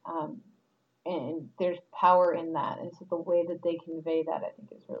 And there's power in that, and so the way that they convey that, I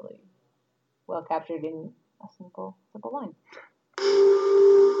think, is really well captured in a simple line.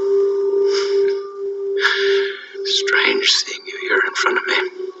 Strange seeing you here in front of me.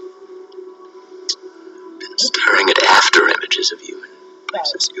 Been staring at after images of you in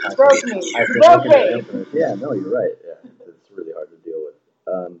places you haven't been in years. Yeah, no, you're right. Yeah, it's really hard to deal with.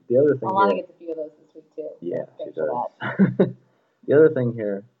 The other thing Alana gets a few of those this week too. Yeah, so she does. The other thing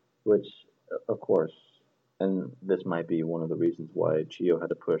here, which, of course, and this might be one of the reasons why Chio had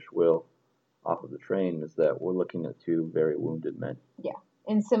to push Will off of the train, is that we're looking at two very wounded men. Yeah,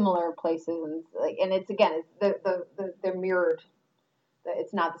 in similar places, and it's again, they're mirrored.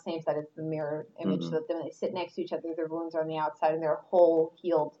 It's not the same side; it's the mirror image. So that when they sit next to each other, their wounds are on the outside, and they're whole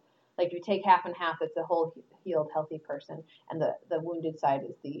healed. Like if you take half and half, it's a whole healed, healthy person, and the wounded side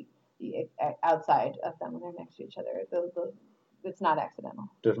is the outside of them when they're next to each other. It's not accidental.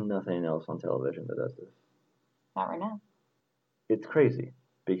 There's nothing else on television that does this. Not right now. It's crazy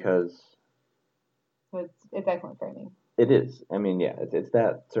because It's excellent framing. it is. I mean, yeah, it's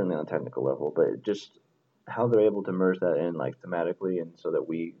that certainly on a technical level, but just how they're able to merge that in like thematically, and so that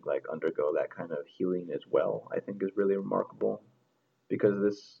we like undergo that kind of healing as well, I think is really remarkable. Because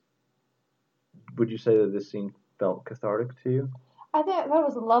this, would you say that this scene felt cathartic to you? I think that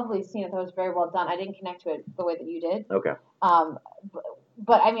was a lovely scene. I thought it was very well done. I didn't connect to it the way that you did. Okay.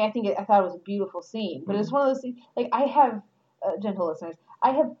 But I mean, I thought it was a beautiful scene. But it's one of those things. Like I have, gentle listeners,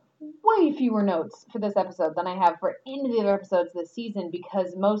 I have way fewer notes for this episode than I have for any of the other episodes this season,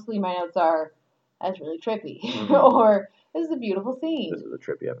 because mostly my notes are, that's really trippy, or this is a beautiful scene. This is a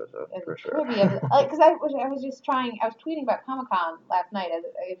trippy episode for sure. Trippy episode. Because I was just trying. I was tweeting about Comic-Con last night as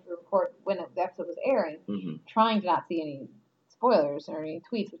we record when the episode was airing, trying to not see any spoilers or any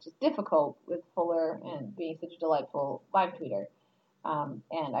tweets, which is difficult with Fuller and being such a delightful live tweeter.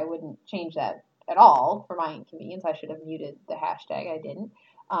 And I wouldn't change that at all for my inconvenience. I should have muted the hashtag. I didn't.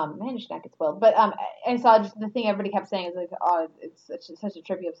 Man, should not get spoiled. But I saw just the thing everybody kept saying is like, oh, it's such a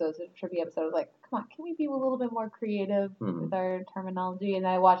trippy episode. Such a trippy episode. I was like, come on, can we be a little bit more creative with our terminology? And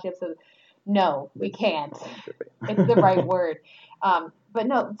I watched the episode. No, we can't. It's the right word. But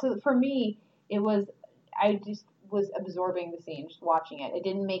no. So for me, I just was absorbing the scene, just watching it. It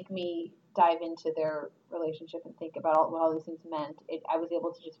didn't make me dive into their relationship and think about what all these things meant. I was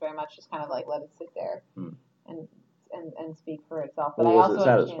able to just very much just kind of like let it sit there and speak for itself. But well, I also was it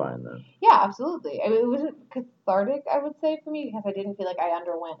satisfying then? Yeah, absolutely. I mean, it was cathartic, I would say, for me, because I didn't feel like I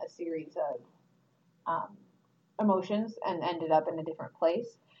underwent a series of emotions and ended up in a different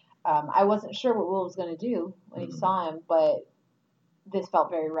place. I wasn't sure what Will was going to do when he saw him, but this felt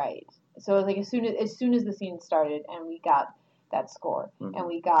very right. So like as soon as the scene started and we got that score and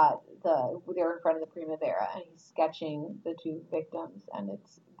we got they were in front of the Primavera and he's sketching the two victims, and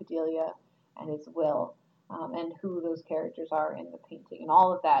it's Bedelia and it's Will, and who those characters are in the painting, and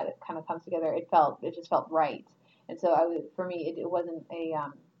all of that, it kind of comes together. It just felt right. And so for me, it wasn't a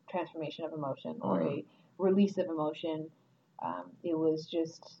transformation of emotion or a release of emotion. It was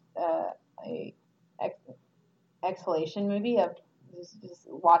just a exhalation maybe of just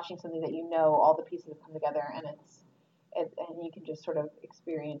watching something that all the pieces have come together, and and you can just sort of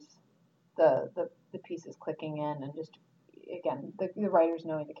experience the pieces clicking in, and just again the writers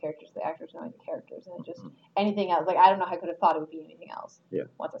knowing the characters, the actors knowing the characters, and just anything else. Like I don't know how I could have thought it would be anything else. Yeah.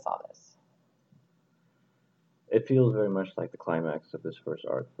 Once I saw this, it feels very much like the climax of this first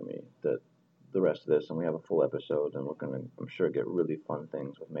arc for me. That the rest of this, and we have a full episode, and we're gonna, I'm sure, get really fun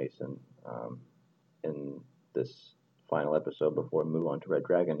things with Mason in this final episode before we move on to Red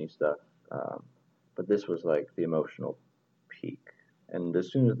Dragon-y stuff. But this was like the emotional peak. And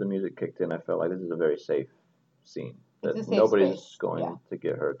as soon as the music kicked in, I felt like this is a very safe scene. That nobody's going to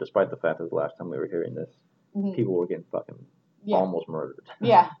get hurt, despite the fact that the last time we were hearing this, people were getting fucking almost murdered.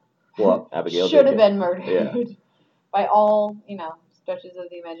 Yeah. Well, Abigail should have been murdered by all, stretches of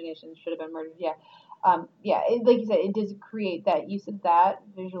the imagination should have been murdered. Yeah. Like you said, it does create that use of that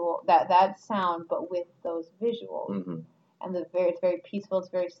visual, that sound, but with those visuals, Mm-hmm. and it's very peaceful. It's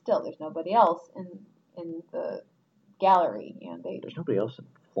very still. There's nobody else in the gallery. There's nobody else in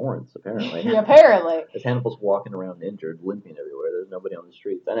Florence, apparently. Yeah, apparently. As Hannibal's walking around injured, limping everywhere, there's nobody on the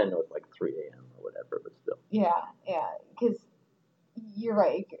streets. I didn't know it's like 3 a.m. or whatever, but still. Yeah, because you're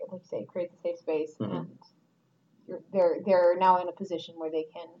right. Like you say, it creates a safe space, Mm-hmm. and they're now in a position where they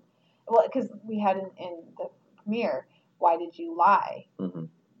can. Well, because we had in the premiere, why did you lie? Mm-hmm.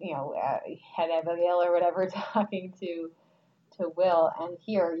 Had Abigail or whatever talking to Will, and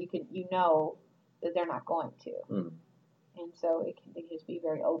here you know that they're not going to, Mm-hmm. and so it can just be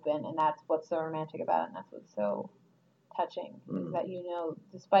very open, and that's what's so romantic about it, and that's what's so touching, Mm-hmm. is that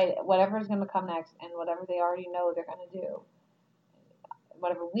despite whatever is going to come next and whatever they already know they're going to do,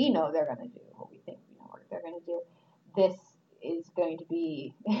 whatever we know they're going to do, what we think we know what they're going to do, this is going to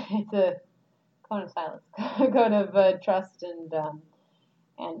be it's a cone of silence, cone of trust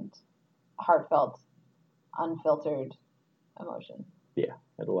and heartfelt, unfiltered emotion. Yeah,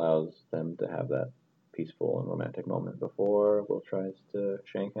 it allows them to have that peaceful and romantic moment before Will tries to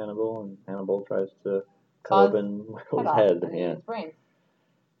shank Hannibal, and Hannibal tries to cut open Will's head. And Yeah. his brains.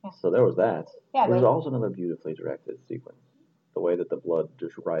 Yeah. So there was that. Yeah, There's also another beautifully directed sequence. The way that the blood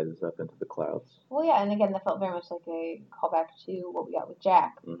just rises up into the clouds. Well, yeah, and again, that felt very much like a callback to what we got with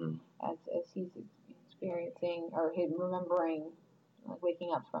Jack, Mm-hmm. as he's experiencing or him remembering, like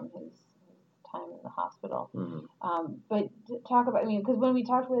waking up from his time in the hospital. Mm-hmm. But to talk about, because when we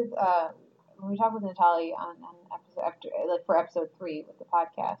talked with Natalie on for episode 3 with the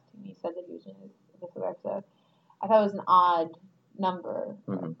podcast, and he said that he was in this episode, I thought it was an odd number.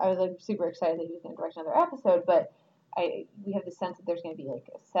 Mm-hmm. I was like super excited that he was going to direct another episode, but we have the sense that there's going to be like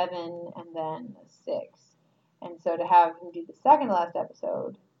a 7 and then a 6, and so to have him do the second to last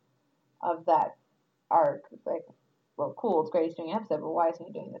episode of that arc, it's like, well, cool, it's great he's doing an episode, but why isn't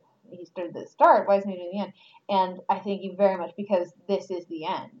he doing this? He started the start, why isn't he doing the end? And I think you very much, because this is the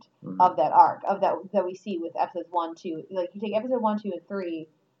end Mm-hmm. of that arc, of that we see with episodes 1, 2, like you take episode 1, 2, and 3,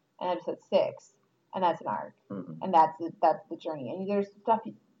 and episode 6, and that's an arc, Mm-hmm. and that's the journey. And there's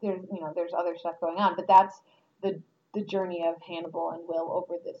other stuff going on, but that's the journey of Hannibal and Will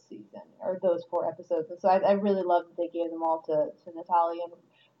over this season, or those 4 episodes. And so I really love that they gave them all to Natalia, and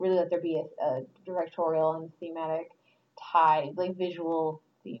really let there be a directorial and thematic tie, like visual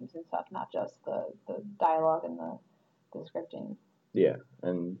themes and stuff, not just the dialogue and the scripting. Yeah,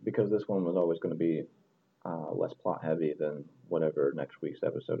 and because this one was always going to be less plot heavy than whatever next week's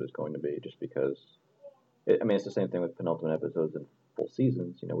episode is going to be, just because, it's the same thing with penultimate episodes in full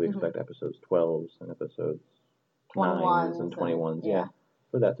seasons. We Mm-hmm. expect episodes 12s and episodes 21s 9s and 21s, yeah.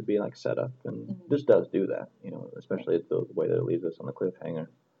 for that to be like set up, and Mm-hmm. this does do that, especially the way that it leaves us on the cliffhanger.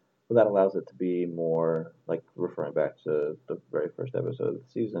 So that allows it to be more, like referring back to the very first episode of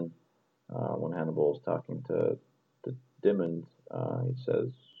the season, when Hannibal is talking to Dimmond, he says,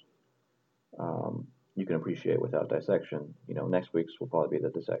 you can appreciate without dissection. Next week's will probably be the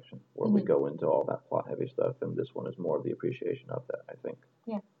dissection, where we Mm-hmm. go into all that plot heavy stuff, and this one is more of the appreciation of that, I think.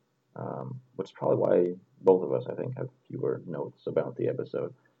 Yeah. Which is probably why both of us, I think, have fewer notes about the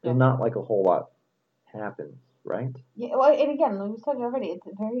episode. Yeah. There's not like a whole lot happens, right? Yeah, well, and again, we said it already, it's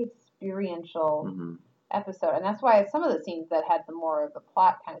a very experiential Mm-hmm. episode, and that's why some of the scenes that had the more of the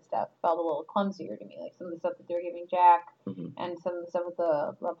plot kind of stuff felt a little clumsier to me, like some of the stuff that they were giving Jack, Mm-hmm. and some of the stuff with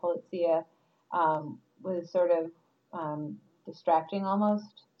the La Polizia was sort of distracting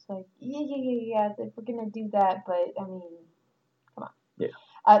almost. It's like, yeah, we're gonna do that, but I mean, come on. Yeah.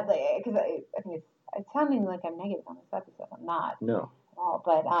 Because I think it's sounding like I'm negative on this episode. I'm not No. at all,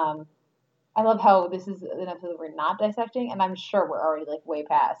 but I love how this is an episode that we're not dissecting, and I'm sure we're already like way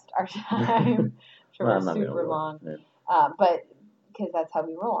past our time. Sure, Well, we're I'm not gonna super look. long. Yeah. But because that's how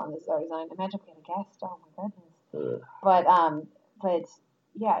we roll on this our design. Imagine if we had a guest. Oh my goodness. Ugh. But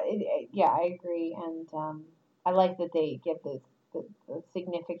yeah, I agree, and I like that they give the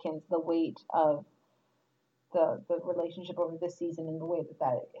significance, the weight of the relationship over this season, and the way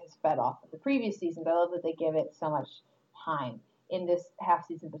that has fed off of the previous seasons. I love that they give it so much time in this half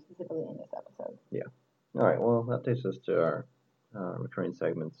season, but specifically in this episode. Yeah. All right. Well, that takes us to our recurring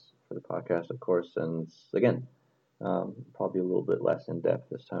segments for the podcast, of course, and again, probably a little bit less in depth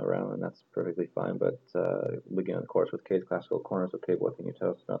this time around, and that's perfectly fine. But begin, of course, with Kate's Classical Corner. So, Kate, what can you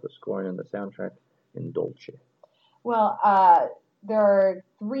tell us about the scoring and the soundtrack in Dolce? Well, there are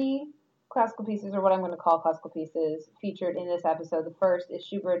 3 classical pieces, or what I'm going to call classical pieces, featured in this episode. The first is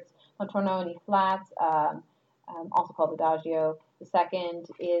Schubert's Contorno in E flat, also called Adagio. The second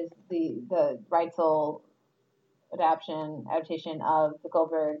is the Reitzel adaptation of the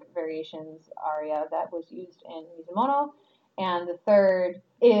Goldberg Variations aria that was used in Mizumono. And the third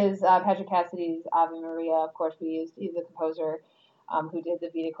is Patrick Cassidy's Ave Maria. Of course, he's the composer who did the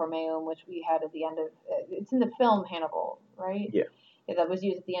Vita Cormeum, which we had at the end of, it's in the film Hannibal, right? Yeah. Yeah, that was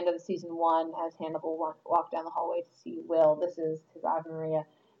used at the end of the season 1 as Hannibal walked down the hallway to see Will. This is his Ave Maria.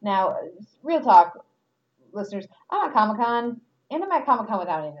 Now, real talk, listeners, I'm at Comic-Con, and I'm at Comic-Con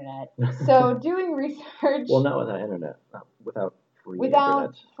without internet. So doing research... Well, not without internet. Without free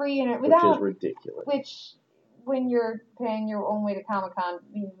internet. Which is ridiculous. Which, when you're paying your own way to Comic-Con,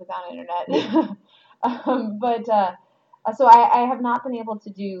 means without internet. So I have not been able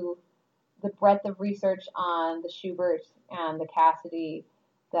to do the breadth of research on the Schubert and the Cassidy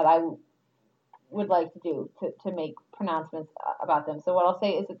that I would like to do to make pronouncements about them. So what I'll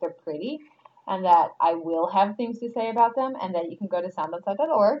say is that they're pretty, and that I will have things to say about them, and that you can go to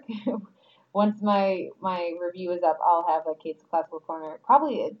soundonside.org. Once my review is up, I'll have like Kate's Classical Corner.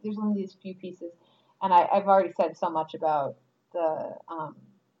 Probably there's only these few pieces, and I've already said so much about the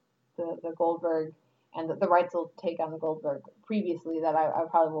Goldberg and the Reitzel take on the Goldberg previously that I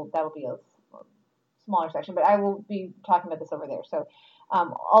probably will, that'll be a smaller section, but I will be talking about this over there. So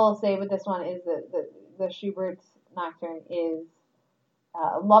all I'll say with this one is that the Schubert's Nocturne is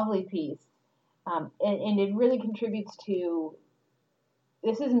a lovely piece, and it really contributes to,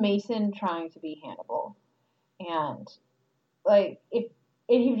 this is Mason trying to be Hannibal, and like if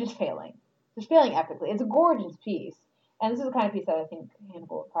he was just failing epically. It's a gorgeous piece, and this is the kind of piece that I think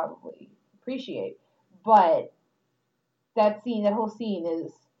Hannibal would probably appreciate. But that whole scene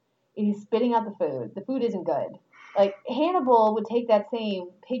is he's spitting out the food. The food isn't good. Like Hannibal would take that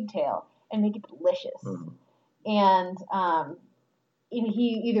same pigtail and make it delicious, and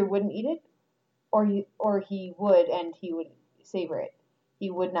he either wouldn't eat it, or he would, and he would savor it.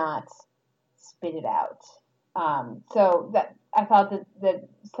 He would not spit it out. So that I thought that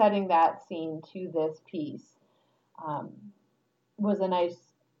setting that scene to this piece was a nice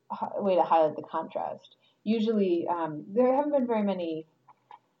way to highlight the contrast. Usually, there haven't been very many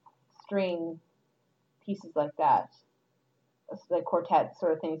string pieces like that, like quartet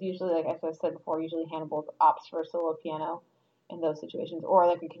sort of things. Usually, like as I said before, usually Hannibal opts for a solo piano in those situations, or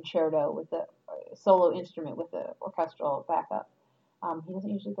like a concerto with a solo instrument with the orchestral backup. He doesn't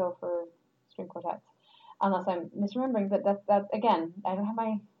usually go for string quartets, unless I'm misremembering. But that again, I don't have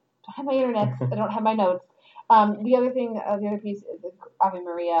my internet. I don't have my notes. The other piece, the Ave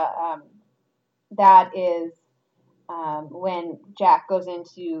Maria, that is when Jack goes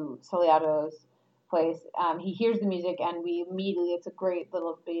into Soleado's place. He hears the music, and it's a great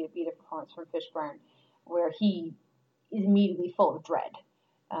little beta performance from Fishburne, where he is immediately full of dread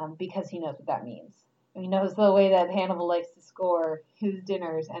because he knows what that means. And he knows the way that Hannibal likes to score his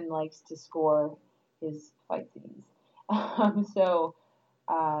dinners and likes to score his fight scenes. So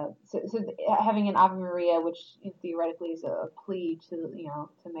having an Ave Maria, which theoretically is a plea to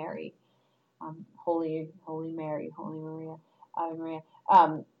Mary, Holy Mary, Holy Maria, Ave Maria,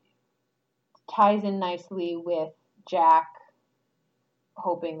 ties in nicely with Jack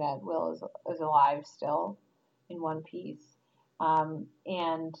hoping that Will is alive still in one piece, and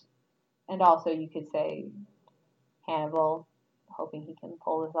also you could say Hannibal hoping he can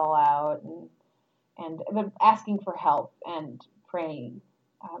pull this all out, but asking for help and praying.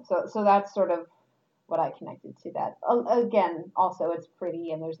 So that's sort of what I connected to that. Again, also it's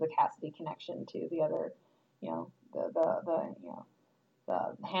pretty, and there's the Cassidy connection to the other, the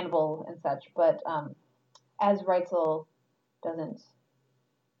Hannibal and such. But as Reitzel hasn't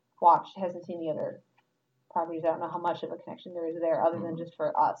seen the other properties, I don't know how much of a connection there is there, other than just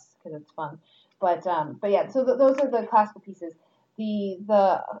for us because it's fun. But yeah, so those are the classical pieces.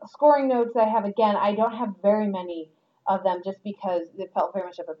 The scoring notes I have, again, I don't have very many of them just because it felt very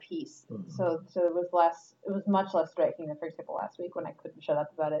much of a piece. So it was much less striking than, for example, last week when I couldn't shut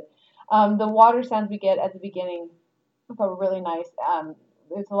up about it. The water sounds we get at the beginning I thought were really nice.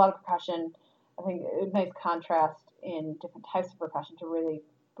 There's a lot of percussion. I think a nice contrast in different types of percussion to really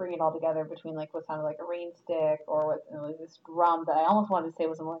bring it all together between like what sounded like a rain stick or this drum that I almost wanted to say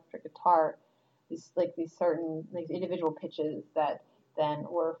was an electric guitar. These individual pitches that then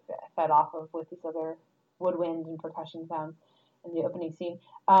were fed off of with these other woodwind and percussion sounds in the opening scene.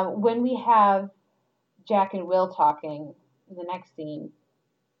 When we have Jack and Will talking in the next scene,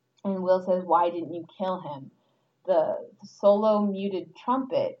 and Will says, "Why didn't you kill him?" The solo muted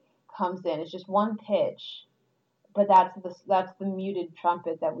trumpet comes in. It's just one pitch, but that's the muted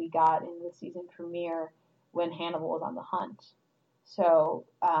trumpet that we got in the season premiere when Hannibal was on the hunt. So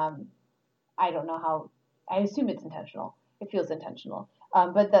I don't know how. I assume it's intentional. It feels intentional.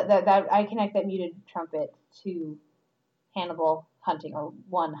 But that I connect that muted trumpet to Hannibal hunting or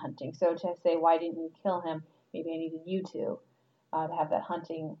one hunting. So to say, why didn't you kill him? Maybe I needed you to have that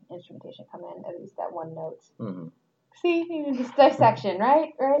hunting instrumentation come in, at least that one note. Mm-hmm. See, even just dissection,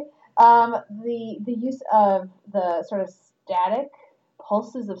 right? Right. The use of the sort of static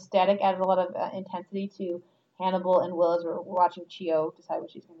pulses of static added a lot of intensity to Hannibal and Will as we're watching Chio decide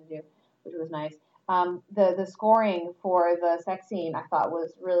what she's going to do, which was nice. The scoring for the sex scene I thought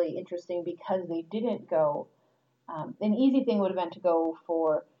was really interesting because they didn't go. An easy thing would have been to go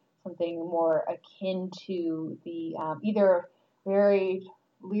for something more akin to the either very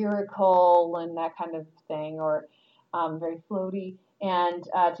lyrical and that kind of thing, or very floaty, and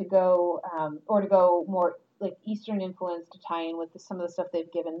to go more like Eastern influence to tie in with some of the stuff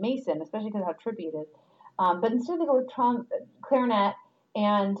they've given Mason, especially because of how trippy it is. But instead they go with clarinet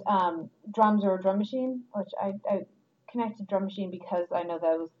and drums or drum machine, which I connected drum machine because I know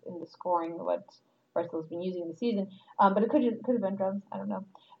that was in the scoring what Russell's been using this season. But it could have been drums. I don't know.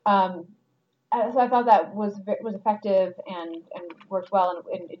 So I thought that was effective and worked well,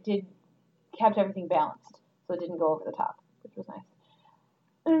 and it did kept everything balanced, so it didn't go over the top, which was nice.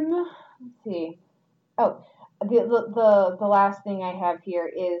 Let's see. Oh, the last thing I have here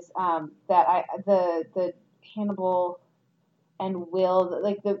is that the Hannibal and Will,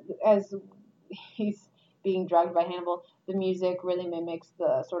 like as he's being drugged by Hannibal, the music really mimics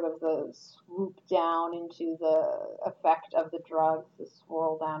the sort of the swoop down into the effect of the drugs, the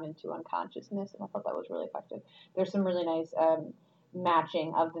swirl down into unconsciousness, and I thought that was really effective. There's some really nice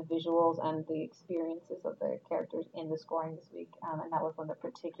matching of the visuals and the experiences of the characters in the scoring this week, and that was one that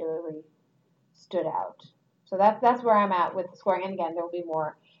particularly stood out. So that's where I'm at with the scoring, and again, there will be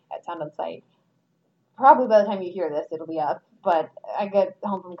more at Sound on Sight. Probably by the time you hear this, it'll be up, but I get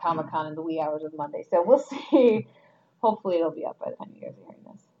home from Comic-Con in the wee hours of Monday, so we'll see. Hopefully it'll be up by the time you guys are hearing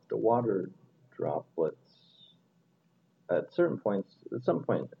this. The water droplets, at some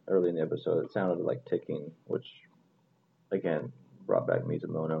point early in the episode, it sounded like ticking, which, again, brought back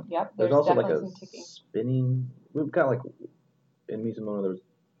Mizumono. Yep, there's also like a some ticking. spinning. We've got like, in Mizumono, there's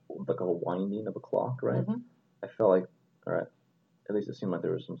like a winding of a clock, right? Mm-hmm. I felt like, all right, at least it seemed like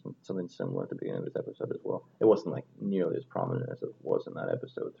there was something similar at the beginning of this episode as well. It wasn't like nearly as prominent as it was in that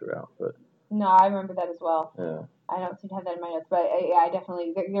episode throughout, but no, I remember that as well. yeah. I don't seem to have that in my notes, but I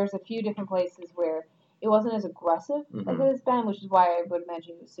definitely there's a few different places where it wasn't as aggressive as it has been, which is why I would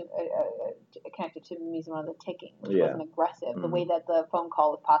imagine it was connected to Mizumono the ticking, which wasn't aggressive. The way that the phone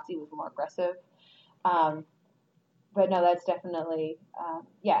call with Potsy was more aggressive. But no, that's definitely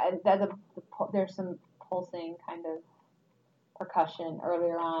and there's some pulsing kind of percussion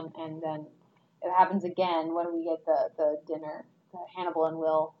earlier on, and then it happens again when we get the dinner, the Hannibal and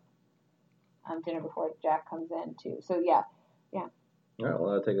Will dinner before Jack comes in too. So yeah. All right, well,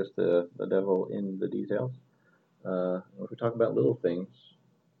 that'll take us to The Devil in the Details. If we talk about little things,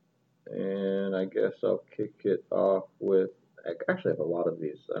 and I guess I'll kick it off with, I actually have a lot of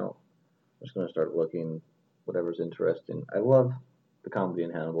these. I'm just going to start looking whatever's interesting. I love the comedy in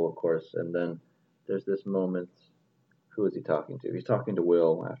Hannibal, of course, and then there's this moment, who is he talking to? He's talking to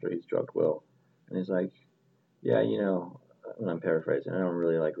Will after he's drugged Will, and he's like, yeah, and I'm paraphrasing, I don't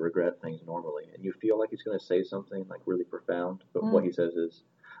really like regret things normally, and you feel like he's going to say something like really profound, but what he says is,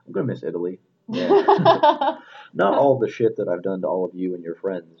 I'm going to miss Italy. Yeah. Not all the shit that I've done to all of you and your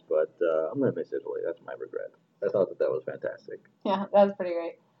friends, but I'm going to miss Italy. That's my regret. I thought that was fantastic. Yeah, that was pretty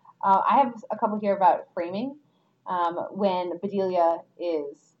great. I have a couple here about framing. When Bedelia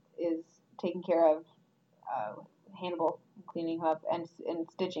is taking care of Hannibal, cleaning him up and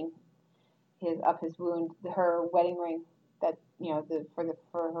stitching his wound, her wedding ring that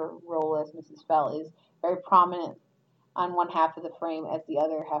for her role as Mrs. Fell is very prominent on one half of the frame. As the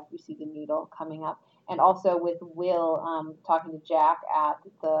other half, we see the needle coming up, and also with Will talking to Jack at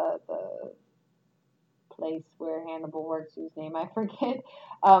the place where Hannibal works, whose name I forget.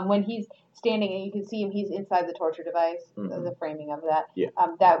 When he's standing and you can see him, he's inside the torture device. The framing of that. Yeah.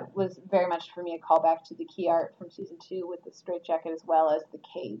 That was very much for me a callback to the key art from season 2 with the straitjacket as well as the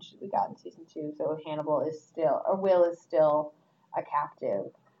cage that we got in season 2. So Will is still a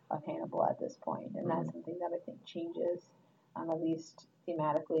captive of Hannibal at this point, and that's something that I think changes, at least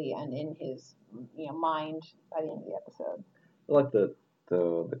thematically and in his mind by the end of the episode. I like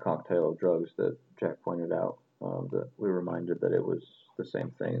the cocktail of drugs that Jack pointed out, that we were reminded that it was the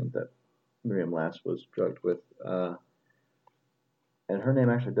same thing that Miriam Lass was drugged with. And her name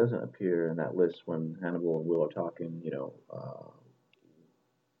actually doesn't appear in that list when Hannibal and Will are talking,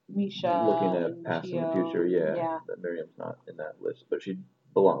 Misha, looking at past and the future. That Miriam's not in that list, but she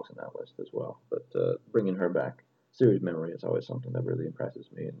belongs in that list as well. But bringing her back series memory is always something that really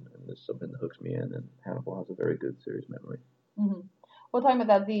impresses me, and is something that hooks me in. And Hannibal has a very good series memory. Mm-hmm. Well, talking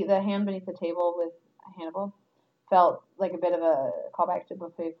about that, the hand beneath the table with Hannibal felt like a bit of a callback to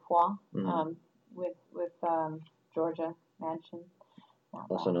Buffet Foie, with Georgia Madsen.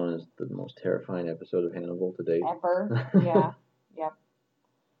 Also known as the most terrifying episode of Hannibal to date. Ever. Yeah. Yep.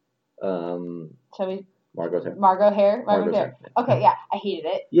 Shall we? Margot's hair. Margot's hair. Yeah. Okay, yeah, I hated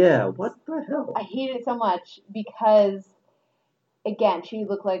it. Yeah, what the hell? I hated it so much because, again, she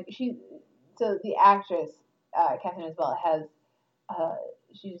looked like so the actress, Catherine Isabella, has,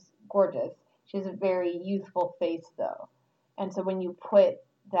 she's gorgeous. She has a very youthful face, though. And so when you put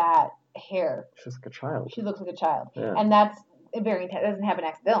that hair... She's like a child. She looks like a child. Yeah. And that's it doesn't happen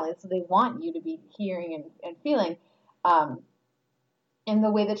accidentally. So they want you to be hearing and feeling. In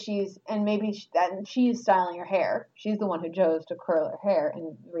the way that she's styling her hair. She's the one who chose to curl her hair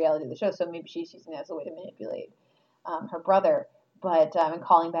in reality of the show, so maybe she's using it as a way to manipulate her brother. But and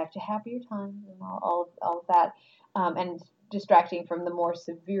calling back to happier times and all of that, and distracting from the more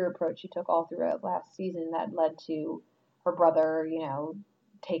severe approach she took all throughout last season that led to her brother,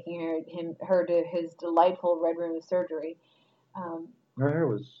 taking her to his delightful red room of surgery. Her hair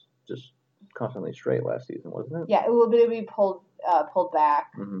was just constantly straight last season, wasn't it? Yeah, it would be pulled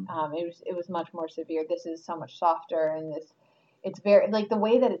back. Mm-hmm. It was much more severe. This is so much softer, and it's very like the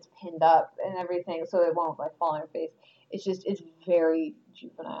way that it's pinned up and everything, so it won't like fall on her face. It's very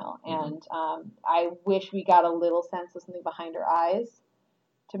juvenile, and I wish we got a little sense of something behind her eyes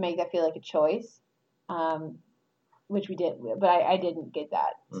to make that feel like a choice, which we did, but I didn't get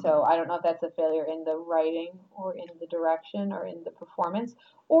that. Mm-hmm. So I don't know if that's a failure in the writing or in the direction or in the performance,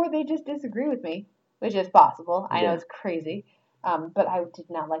 or they just disagree with me, which is possible. I know it's crazy, but I did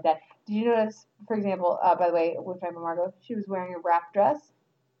not like that. Did you notice, for example, by the way, with Margot, she was wearing a wrap dress?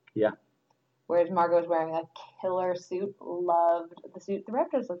 Yeah. Whereas Margot was wearing a killer suit. Loved the suit. The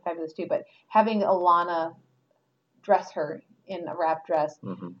wrap dress looked fabulous too, but having Alana dress her in a wrap dress,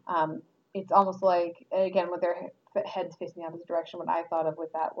 it's almost like, again, with their heads facing the opposite direction, what I thought of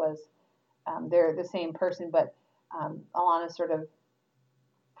with that was they're the same person, but Alana's sort of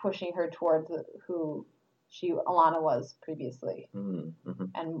pushing her towards who Alana was previously, and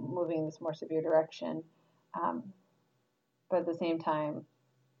moving in this more severe direction. But at the same time,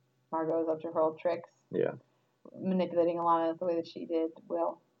 Margot is up to her old tricks. Yeah. Manipulating Alana the way that she did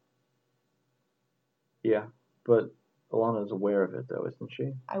Will. Yeah, but Alana's aware of it, though, isn't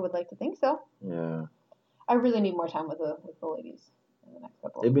she? I would like to think so. Yeah. I really need more time with the ladies in the next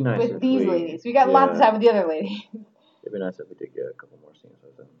couple. It'd be nice with these ladies. We got lots of time with the other ladies. It'd be nice if we did get a couple more scenes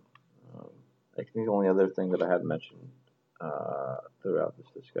with them. I think the only other thing that I had mentioned throughout this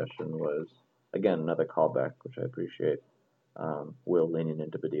discussion was, again, another callback, which I appreciate. Will leaning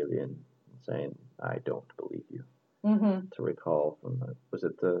into Bedelia and saying, "I don't believe you." Mm-hmm. To recall from was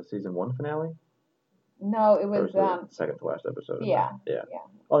it the season 1 finale? No, it was the second to last episode. Yeah.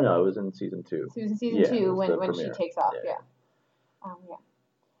 Oh no, it was in season 2. It was in season 2 when she takes off.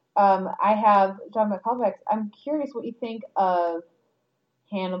 I have talking about callbacks. I'm curious what you think of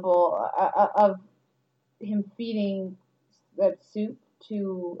Hannibal, of him feeding that soup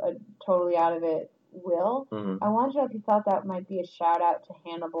to a totally out of it Will. I wanted to know if you thought that might be a shout out to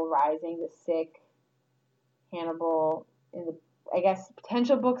Hannibal Rising, the sick Hannibal in the, I guess,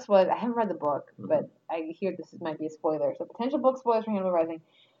 potential book spoilers. I haven't read the book, but I hear this might be a spoiler. So potential book spoilers for Hannibal Rising.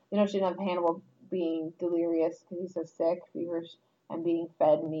 The notion of Hannibal being delirious because he's so sick, feverish, and being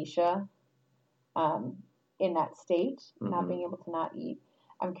fed Misha in that state, not being able to not eat.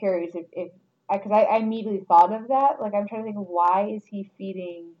 I'm curious if because I immediately thought of that. Like, I'm trying to think of why is he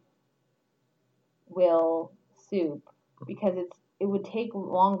feeding Will soup, because it would take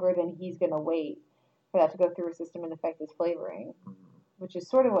longer than he's going to wait for that to go through his system and affect his flavoring, which is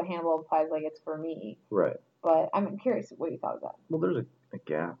sort of what Hannibal implies like it's for me. Right. But I'm curious what you thought of that. Well, there's a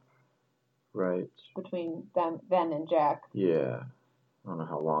gap, right? Between Ben and Jack. Yeah. I don't know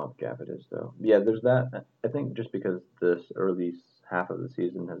how long of a gap it is, though. Yeah, there's that. I think just because this early half of the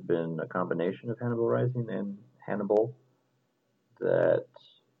season has been a combination of Hannibal Rising and Hannibal, that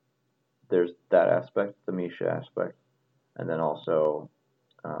there's that aspect, the Misha aspect, and then also,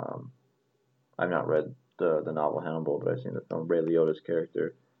 I've not read the novel Hannibal, but I've seen the film. Ray Liotta's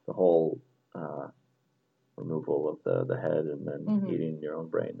character, the whole removal of the head and then eating your own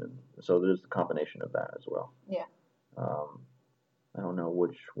brain, and so there's a combination of that as well. Yeah. I don't know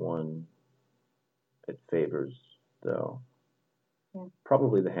which one it favors, though. Yeah.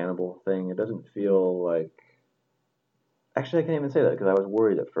 Probably the Hannibal thing. It doesn't feel like... Actually, I can't even say that, because I was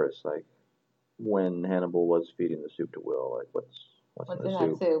worried at first, like, when Hannibal was feeding the soup to Will, like, what's in the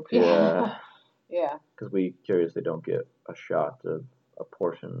soup? That soup? Yeah. Yeah. Because we curiously don't get a shot of a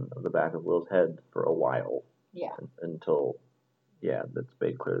portion of the back of Will's head for a while. Yeah. Until, that's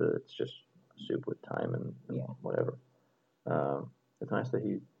made clear that it's just soup with time and whatever. It's nice that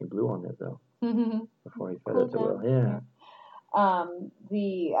he blew on it, though, before he fed it to Will. Yeah.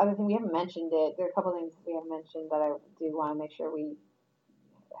 The other thing, we haven't mentioned it. There are a couple of things we haven't mentioned that I do want to make sure we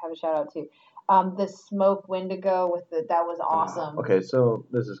have a shout out to. The smoke Wendigo that was awesome. Okay, so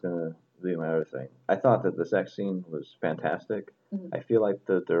this is gonna be my other thing. I thought that the sex scene was fantastic. Mm-hmm. I feel like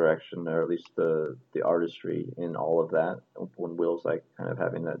the direction, or at least the artistry in all of that, when Will's like kind of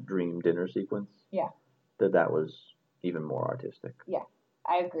having that dream dinner sequence, that was even more artistic. Yeah,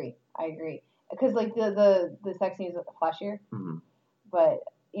 I agree. Because like the sex scene is flashier, but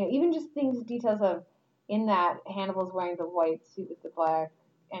even just details of in that Hannibal's wearing the white suit with the black,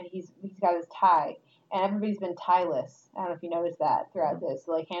 and he's got his tie, and everybody's been tieless. I don't know if you noticed that throughout this.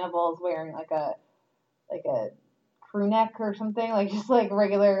 So, like Hannibal's wearing like a crew neck or something, like just like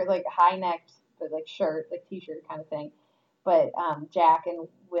regular like high necked but like shirt, like t-shirt kind of thing. But Jack and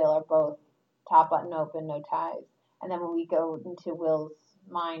Will are both top button open, no ties. And then when we go into Will's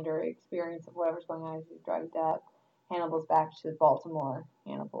mind or experience of whatever's going on as he's drugged up, Hannibal's back to Baltimore,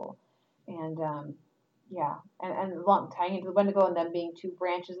 Hannibal. And and tying into the Wendigo and them being two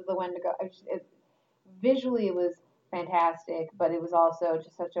branches of the Wendigo. Visually it was fantastic, but it was also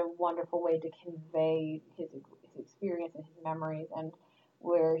just such a wonderful way to convey his experience and his memories and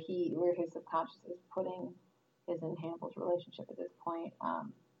where his subconscious is putting his and Hannibal's relationship at this point. I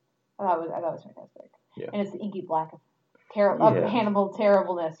thought it was fantastic. Yeah. And it's the inky black of Hannibal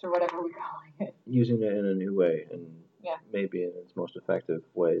terribleness or whatever we're calling it. Using it in a new way and maybe in its most effective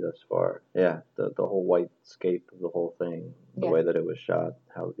way thus far. Yeah, the whole white scape of the whole thing, the way that it was shot,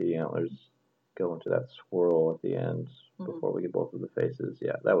 how the antlers go into that swirl at the end before we get both of the faces.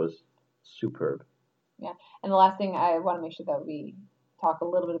 Yeah, that was superb. Yeah, and the last thing I want to make sure that we talk a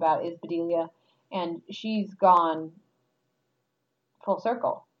little bit about is Bedelia, and she's gone full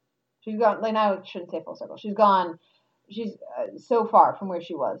circle. She's gone, like, I shouldn't say full circle. She's so far from where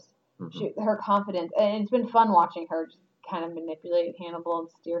she was. Her confidence, and it's been fun watching her just kind of manipulate Hannibal and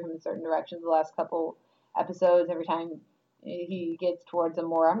steer him in certain directions the last couple episodes. Every time he gets towards him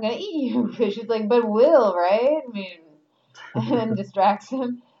more, I'm going to eat you. She's like, but Will, right? I mean, and then distracts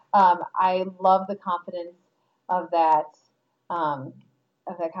him. I love the confidence of that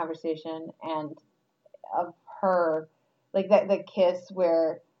conversation and of her, like the kiss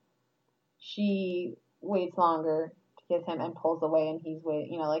where she waits longer to kiss him and pulls away and he's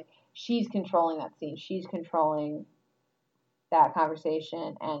waiting, like she's controlling that scene. She's controlling that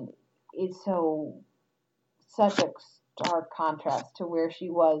conversation and it's such a stark contrast to where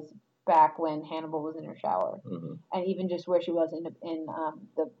she was back when Hannibal was in her shower. And even just where she was in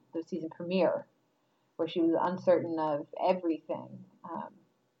the season premiere, where she was uncertain of everything.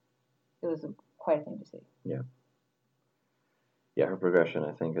 It was quite a thing to see. Yeah, her progression,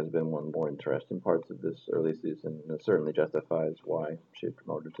 I think, has been one of the more interesting parts of this early season. And it certainly justifies why she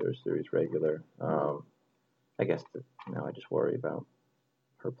promoted to her series regular. I guess now I just worry about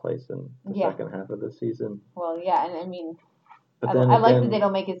her place in the second half of the season. Well, yeah, and I mean, I like that they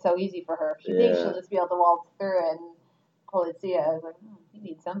don't make it so easy for her. She thinks she'll just be able to waltz through it and pull it. I was like, you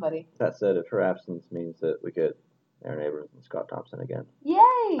need somebody. That said, if her absence means that we get Aaron Abrams and Scott Thompson again,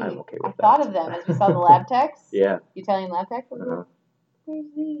 yay! I'm okay with that. I thought of them as we saw the lab techs. Yeah. Italian lab techs. Uh-huh. Where's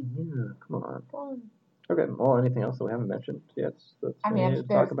these? Yeah, come on. Go on. Okay, well, anything else that we haven't mentioned yet? There's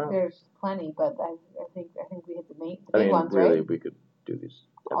plenty, but I think we hit the big ones, really, right? We could do these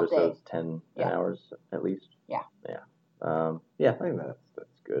all episodes day. 10 hours at least. Yeah. I think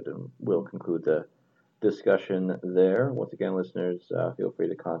that's good, and we'll conclude the discussion there. Once again, listeners, feel free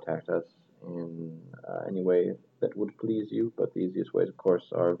to contact us in any way that would please you, but the easiest ways, of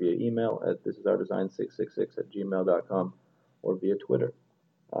course, are via email at thisisourdesign666@gmail.com or via Twitter.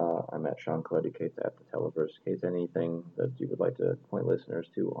 I'm at Sean Coletti, Kate's at the Televerse. Kate, anything that you would like to point listeners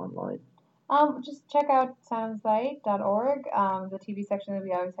to online? Just check out soundsite.org, the TV section that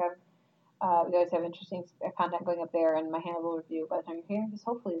we always have. We always have interesting content going up there, and my Hannibal review, by the time you're hearing this,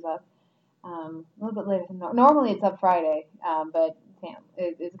 hopefully is up a little bit later than normally it's up Friday, but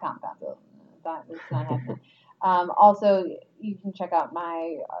it's a compound, so it's not happening. Also, you can check out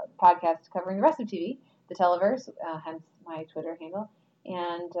my podcast covering the rest of TV, The Televerse, hence my Twitter handle,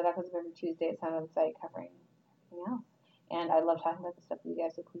 and that goes up every Tuesday at Sound on the Site covering everything else. And I love talking about this stuff with you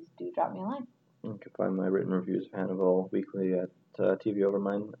guys, so please do drop me a line. You can find my written reviews of Hannibal weekly at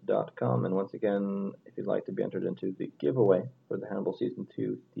tvovermind.com. And once again, if you'd like to be entered into the giveaway for the Hannibal Season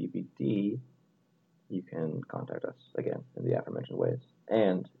 2 DVD, you can contact us again in the aforementioned ways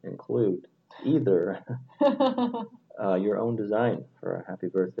and include either your own design for a happy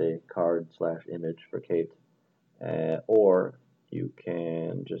birthday card / image for Kate, or you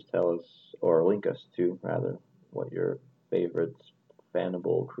can just tell us or link us to rather what your favorite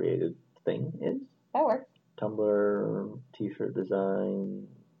Fanable created thing is. That works. Tumblr, T-shirt design,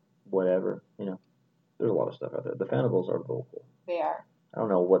 whatever. There's a lot of stuff out there. The Fanables are vocal. They are. I don't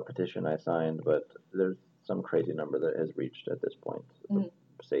know what petition I signed, but there's some crazy number that has reached at this point,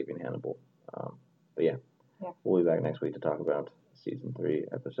 saving Hannibal. But yeah, we'll be back next week to talk about Season 3,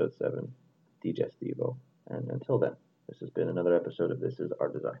 Episode 7, Digestivo. And until then, this has been another episode of This Is Our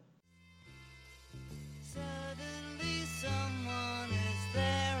Design.